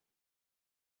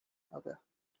 Okay.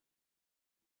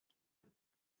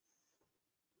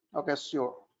 Okay,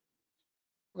 sure.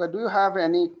 Okay, do you have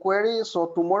any queries? So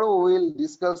tomorrow we will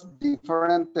discuss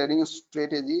different trading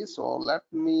strategies. So let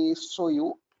me show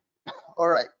you. All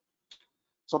right.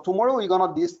 So tomorrow we're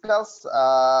gonna discuss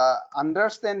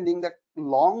understanding the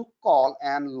long call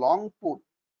and long put.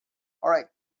 All right.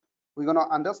 We're going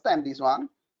to understand this one.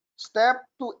 Step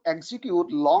to execute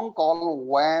long call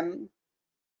when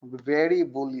very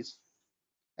bullish,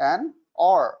 and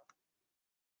or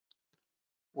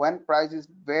when price is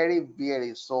very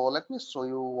bearish. So let me show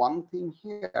you one thing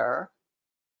here,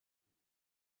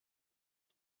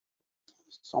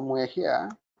 somewhere here.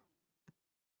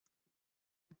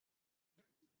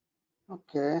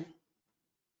 Okay,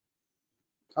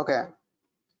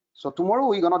 so tomorrow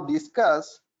we're going to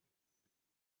discuss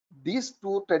these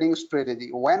two trading strategy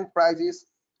when price is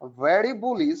very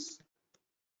bullish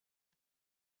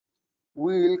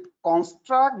we will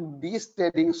construct this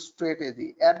trading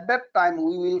strategy. At that time,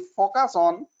 we will focus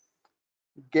on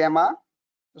delta,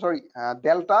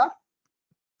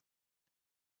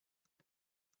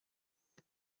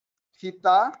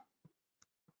 theta,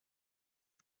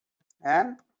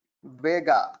 and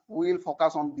vega. We will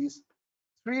focus on these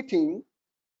three things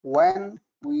when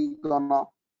we gonna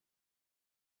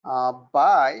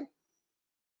buy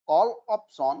call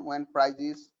option when price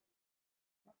is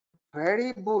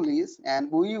very bullish, and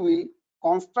we will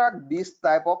construct this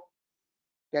type of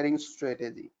trading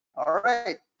strategy. All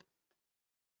right.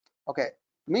 Okay,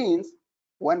 means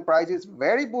when price is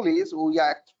very bullish,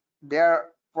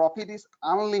 their profit is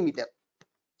unlimited.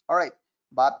 All right,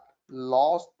 but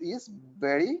loss is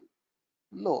very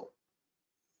low.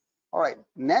 All right,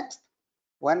 next,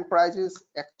 when price is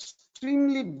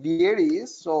extremely bearish,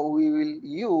 so we will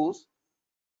use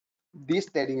this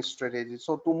trading strategy.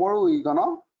 So tomorrow we're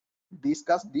gonna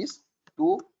discuss these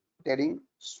two trading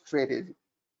strategy.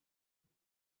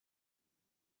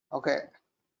 Okay,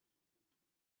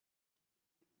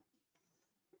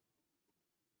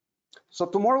 so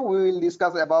tomorrow we will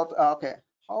discuss about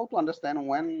how to understand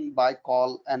when buy,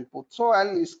 call, and put. So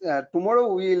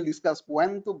tomorrow we will discuss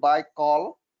when to buy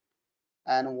call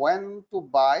and when to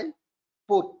buy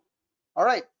put. All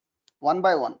right, one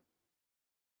by one.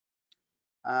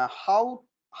 How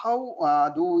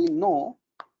do we know,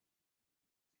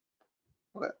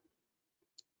 okay,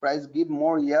 price give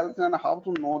more yields, and how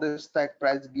to know the stack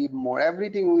price give more?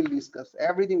 Everything we'll discuss.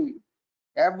 Everything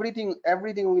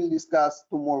we'll discuss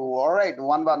tomorrow. All right,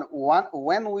 one by one.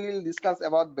 When we will discuss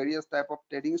about various type of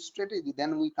trading strategy,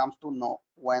 then we comes to know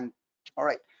when. All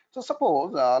right, so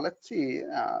suppose let's see,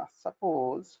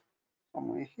 suppose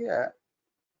somewhere here.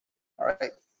 All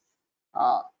right,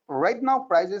 right now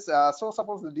prices, so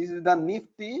suppose this is the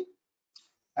Nifty,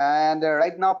 and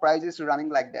right now price is running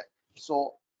like that.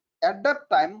 So at that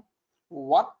time,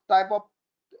 what type of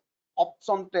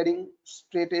option trading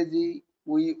strategy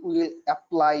we will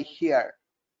apply here?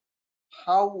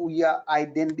 How we are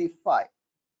identify?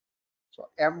 So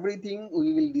everything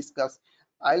we will discuss.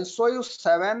 I'll show you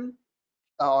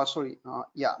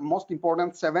most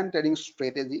important 7 trading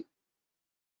strategy.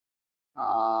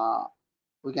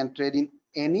 We can trade in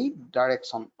any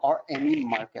direction or any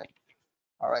market.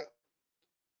 All right,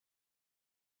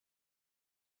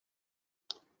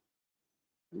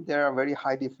 there are very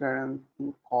high difference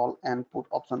in call and put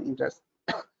option interest.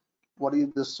 What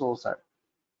is the source?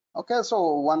 Okay,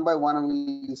 so one by one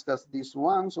we'll discuss this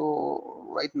one. So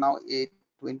right now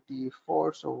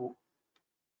 8:24. So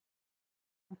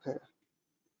okay,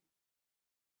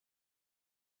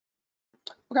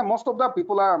 most of the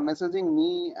people are messaging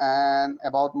me and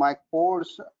about my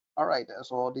course. All right,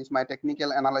 so this is my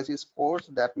technical analysis course.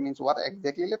 That means what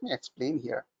exactly? Let me explain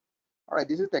here. All right,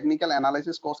 this is technical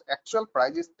analysis course. Actual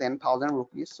price is 10,000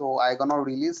 rupees. So I gonna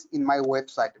release in my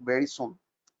website very soon.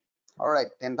 All right,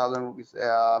 10,000 rupees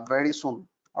very soon.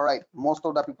 All right, most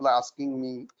of the people are asking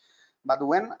me, but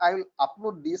when I will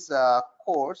upload this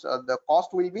course, the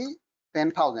cost will be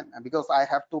 10,000 because I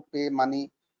have to pay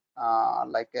money,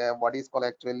 what is called,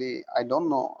 actually I don't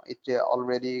know, it's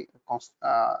already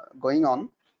going on,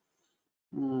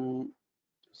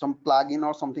 some plugin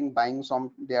or something, buying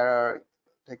some, they are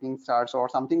taking charge or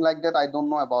something like that. I don't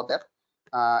know about that.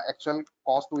 Actual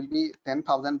cost will be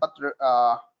 10,000, but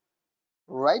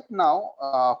right now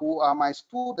who are my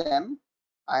student,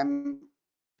 I'm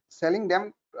selling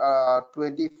them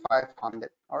 2,500.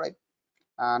 All right,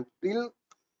 and till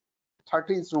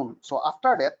 30 June. So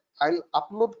after that, I'll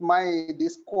upload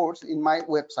this course in my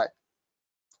website.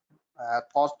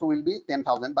 Cost will be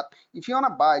 10,000. But if you wanna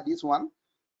buy this one,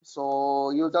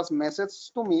 so you just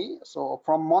message to me. So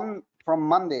from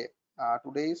Monday,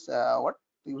 today is what,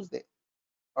 Tuesday.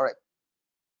 All right,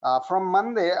 from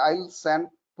Monday I'll send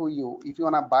to you. If you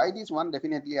wanna buy this one,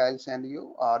 definitely I'll send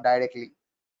you directly.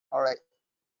 All right,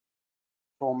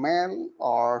 through mail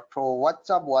or through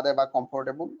WhatsApp, whatever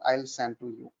comfortable, I'll send to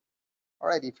you. All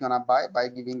right, if you wanna buy by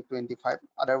giving 25,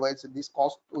 otherwise this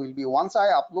cost will be, once I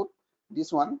upload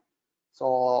this one,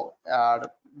 so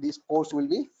this course will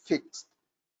be fixed.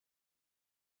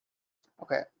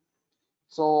 Okay,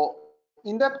 so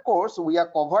in that course we are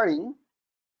covering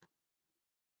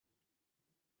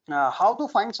how to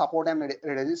find support and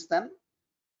resistance.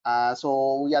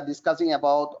 So we are discussing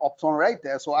about option, right?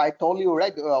 So I told you,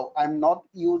 right, I'm not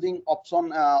using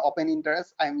option open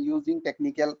interest, I'm using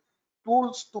technical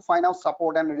tools to find out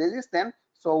support and resistance.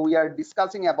 So we are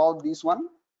discussing about this one,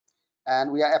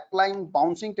 and we are applying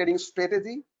bouncing trading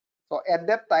strategy. So at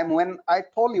that time, when I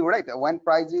told you, right, when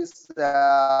price is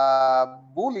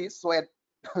bullish, so at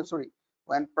sorry,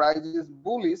 when price is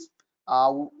bullish,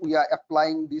 we are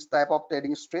applying this type of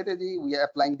trading strategy,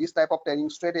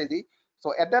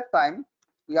 so at that time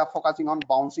we are focusing on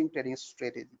bouncing trading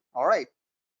strategy. All right.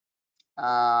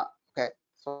 Okay,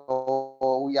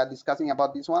 so we are discussing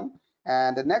about this one.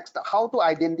 And the next, how to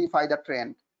identify the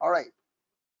trend. All right,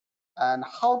 and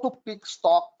how to pick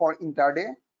stock for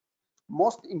intraday,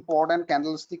 most important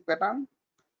candlestick pattern,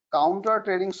 counter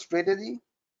trading strategy,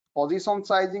 position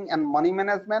sizing and money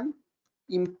management,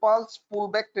 impulse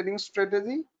pullback trading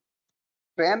strategy,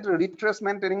 trend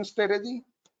retracement trading strategy,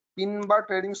 pin bar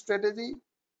trading strategy,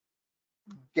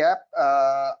 gap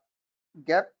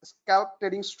gap scalp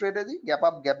trading strategy, gap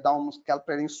up gap down scalp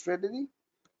trading strategy,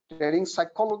 trading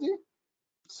psychology,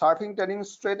 surfing trading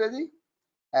strategy,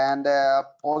 and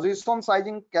position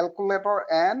sizing calculator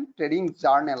and trading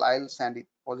journal. I'll send it,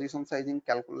 position sizing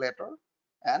calculator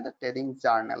and the trading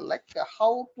journal, like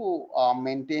how to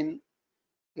maintain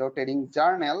your trading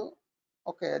journal.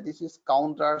 Okay, this is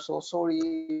counter, so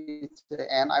sorry,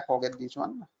 and I forget this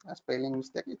one, a spelling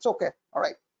mistake, it's okay. All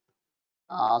right.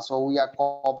 So we are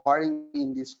covering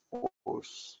in this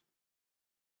course.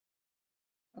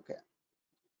 Okay,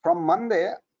 from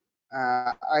Monday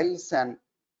I'll send.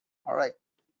 All right.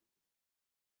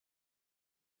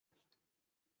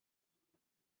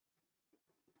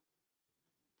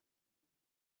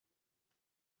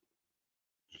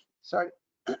 Sorry.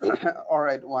 All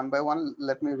right, one by one,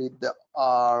 let me read the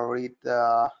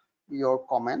your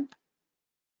comment.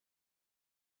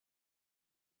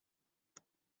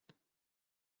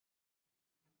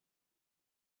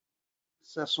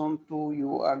 Session 2,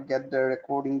 you are get the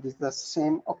recording. This is the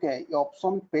same. Okay, your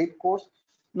option paid course.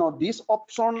 No, this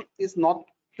option is not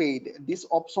paid. This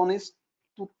option is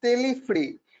totally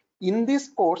free. In this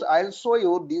course, I'll show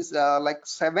you this like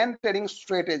seven trading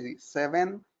strategy.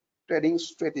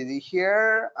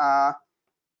 Here,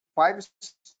 five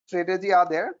strategy are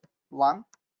there. 1,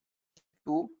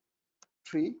 2,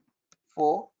 3,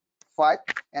 4, 5,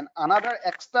 and another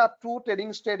extra 2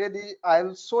 trading strategy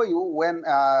I'll show you when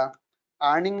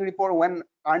earning report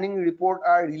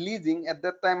are releasing. At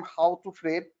that time, how to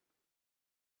trade.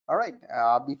 All right,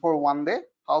 before one day,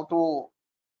 how to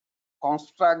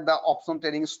construct the option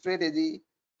trading strategy.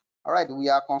 All right, we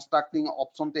are constructing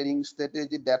option trading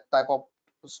strategy, that type of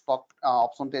stock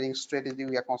option trading strategy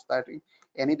we are constructing.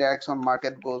 Any direction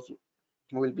market goes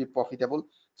will be profitable.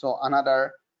 So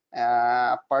another,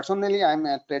 personally I'm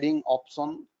trading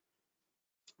option,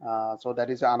 so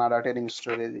that is another trading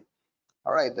strategy.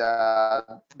 All right,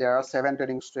 there are 7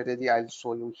 trading strategy I'll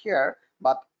show you here,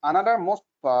 but another most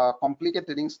complicated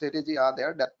trading strategy are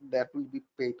there, that will be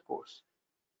paid course.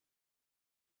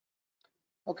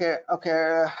 Okay,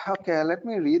 let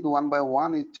me read one by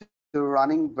one. It's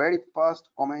running very fast.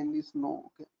 Comment is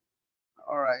no. Okay,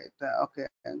 all right, okay,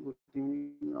 good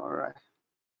evening. All right,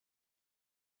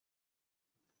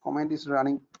 comment is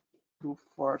running too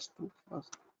fast.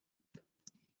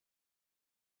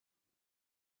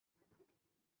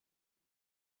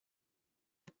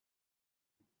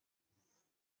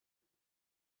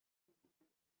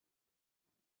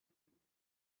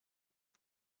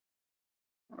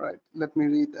 All right, let me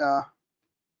read.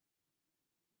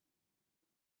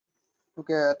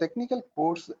 Okay, technical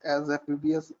course as a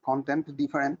previous content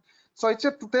different. So it's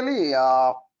a totally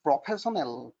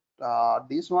professional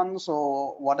this one.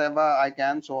 So whatever I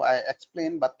can, so I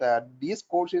explain. But this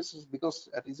course is because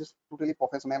this is totally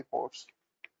professional course.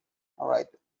 All right.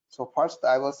 So first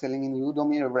I was selling in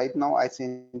Udemy. Right now I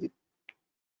send it.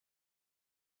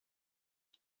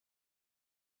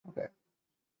 Okay.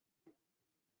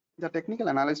 The technical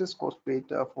analysis course paid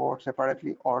for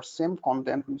separately or same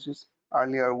content which is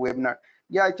earlier webinar.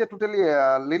 Yeah, it's a totally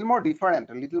little more different,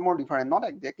 not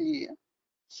exactly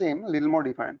same, little more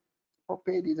different. For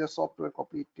paid is a software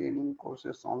copy training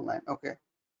courses online. Okay.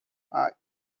 Uh,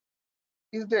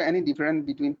 is there any difference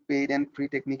between paid and free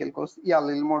technical course? Yeah, a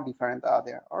little more different are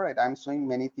there. All right, I'm showing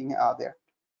many things are there.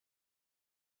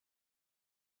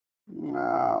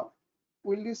 Uh,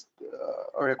 will this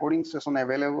recording session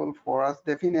available for us?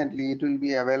 Definitely it will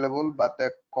be available, but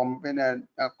the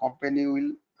company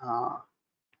will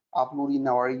upload in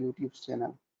our YouTube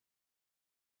channel.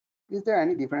 Is there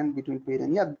any difference between paid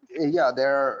and yeah,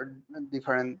 there are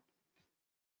different,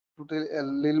 a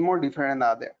little more different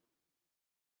are there.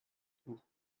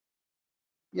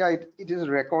 Yeah, it is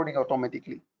recording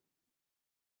automatically.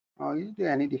 Is there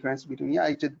any difference between? Yeah,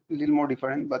 it's a little more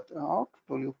different, but how to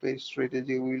tell you paid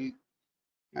strategy will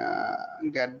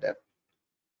get that.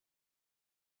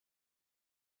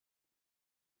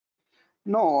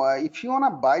 No, if you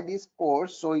wanna buy this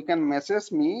course, so you can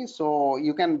message me, so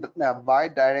you can buy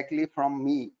directly from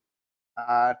me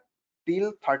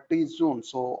till 30 June.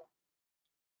 So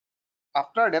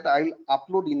after that I'll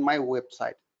upload in my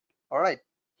website. All right,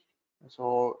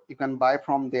 so you can buy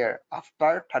from there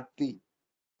after 30,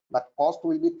 but cost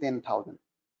will be 10,000.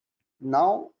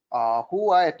 Now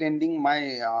who are attending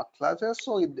my classes,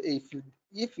 so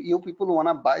if you people want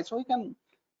to buy, so you can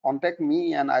contact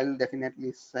me and I'll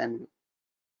definitely send you.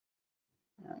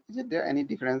 Is it there any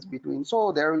difference between?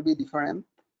 So there will be different.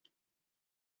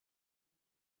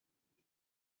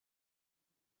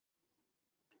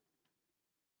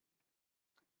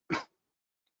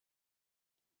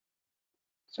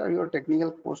 Sir, your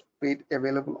technical post paid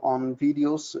available on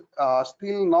videos,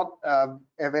 still not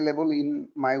available in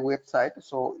my website,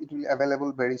 so it will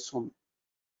available very soon.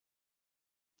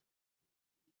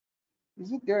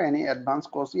 Is it there any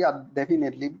advanced course? Yeah,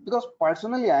 definitely, because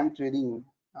personally I'm trading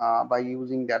by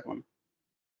using that one.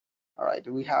 All right,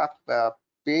 we have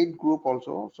paid group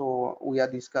also, so we are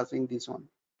discussing this one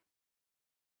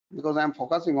because I'm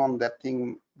focusing on that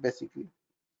thing basically.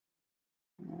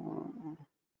 Uh,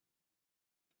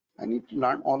 I need to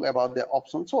learn all about the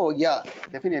options. So yeah,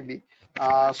 definitely.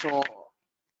 So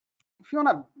if you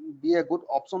wanna be a good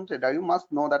option trader, you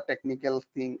must know the technical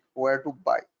thing where to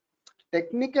buy.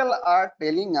 Technical are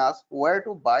telling us where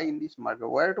to buy in this market,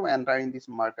 where to enter in this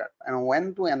market, and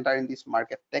when to enter in this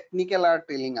market. Technical are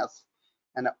telling us,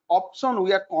 and option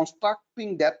we are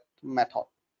constructing that method.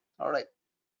 All right.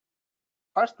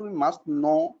 First, we must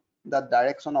know the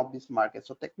direction of this market.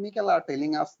 So technical are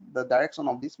telling us the direction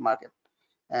of this market,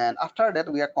 and after that,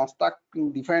 we are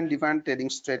constructing different trading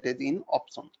strategy in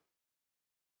option.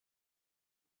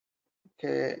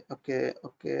 Okay,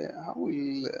 how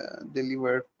will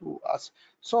deliver to us?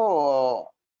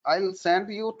 So I'll send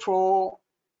you through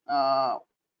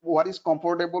what is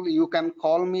comfortable. You can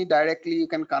call me directly, you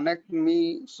can connect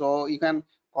me, so you can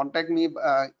contact me.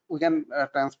 We can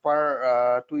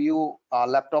transfer to you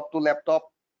laptop to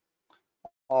laptop,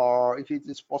 or if it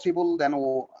is possible, then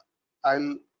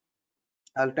I'll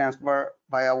I'll transfer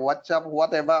via WhatsApp,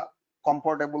 whatever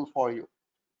comfortable for you,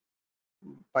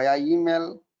 via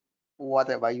email,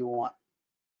 whatever you want.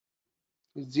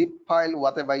 Zip file,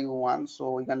 whatever you want,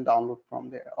 so you can download from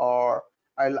there, or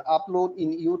I'll upload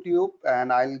in YouTube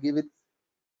and I'll give it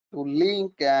to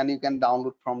link and you can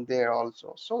download from there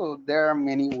also. So there are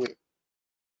many ways.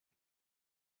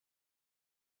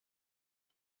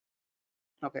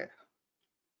 Okay,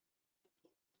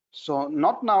 so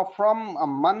not now, from a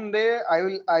Monday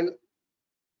I'll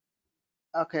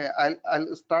okay,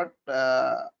 I'll start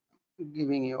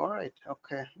giving you. All right,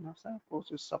 okay, now some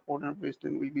process support and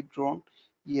president will be drawn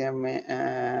EMA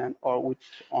and or with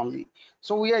only.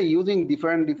 So we are using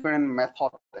different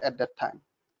method at that time.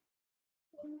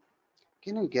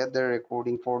 Can you get the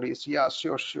recording for this? Yeah,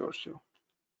 sure.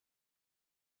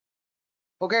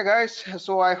 Okay, guys.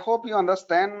 So I hope you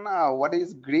understand what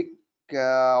is Greek,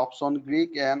 option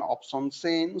Greek and option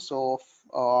sane. So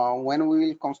when we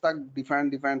will construct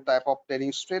different type of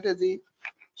trading strategy,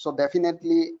 so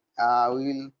definitely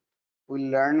we'll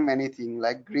learn many things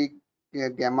like Greek,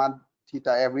 gamma,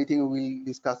 theta, everything we'll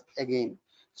discuss again.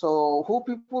 So who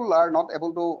people are not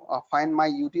able to find my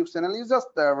YouTube channel, you just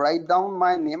write down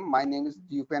my name. My name is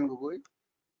Dipen Gugoi.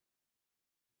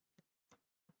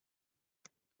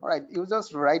 All right, you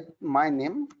just write my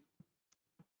name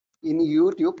in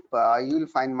YouTube. You will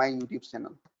find my YouTube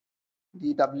channel,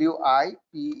 DWIPENGOGOI,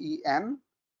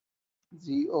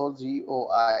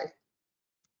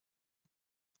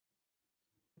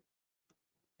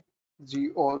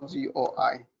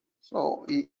 GOGOI. So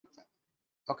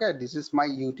okay, this is my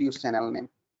YouTube channel name.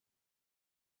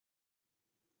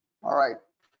 All right.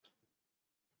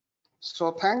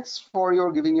 So thanks for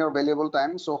your giving your valuable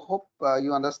time. So hope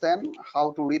you understand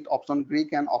how to read option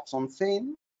Greek and option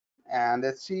sane. And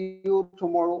let's see you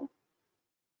tomorrow.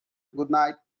 Good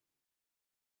night.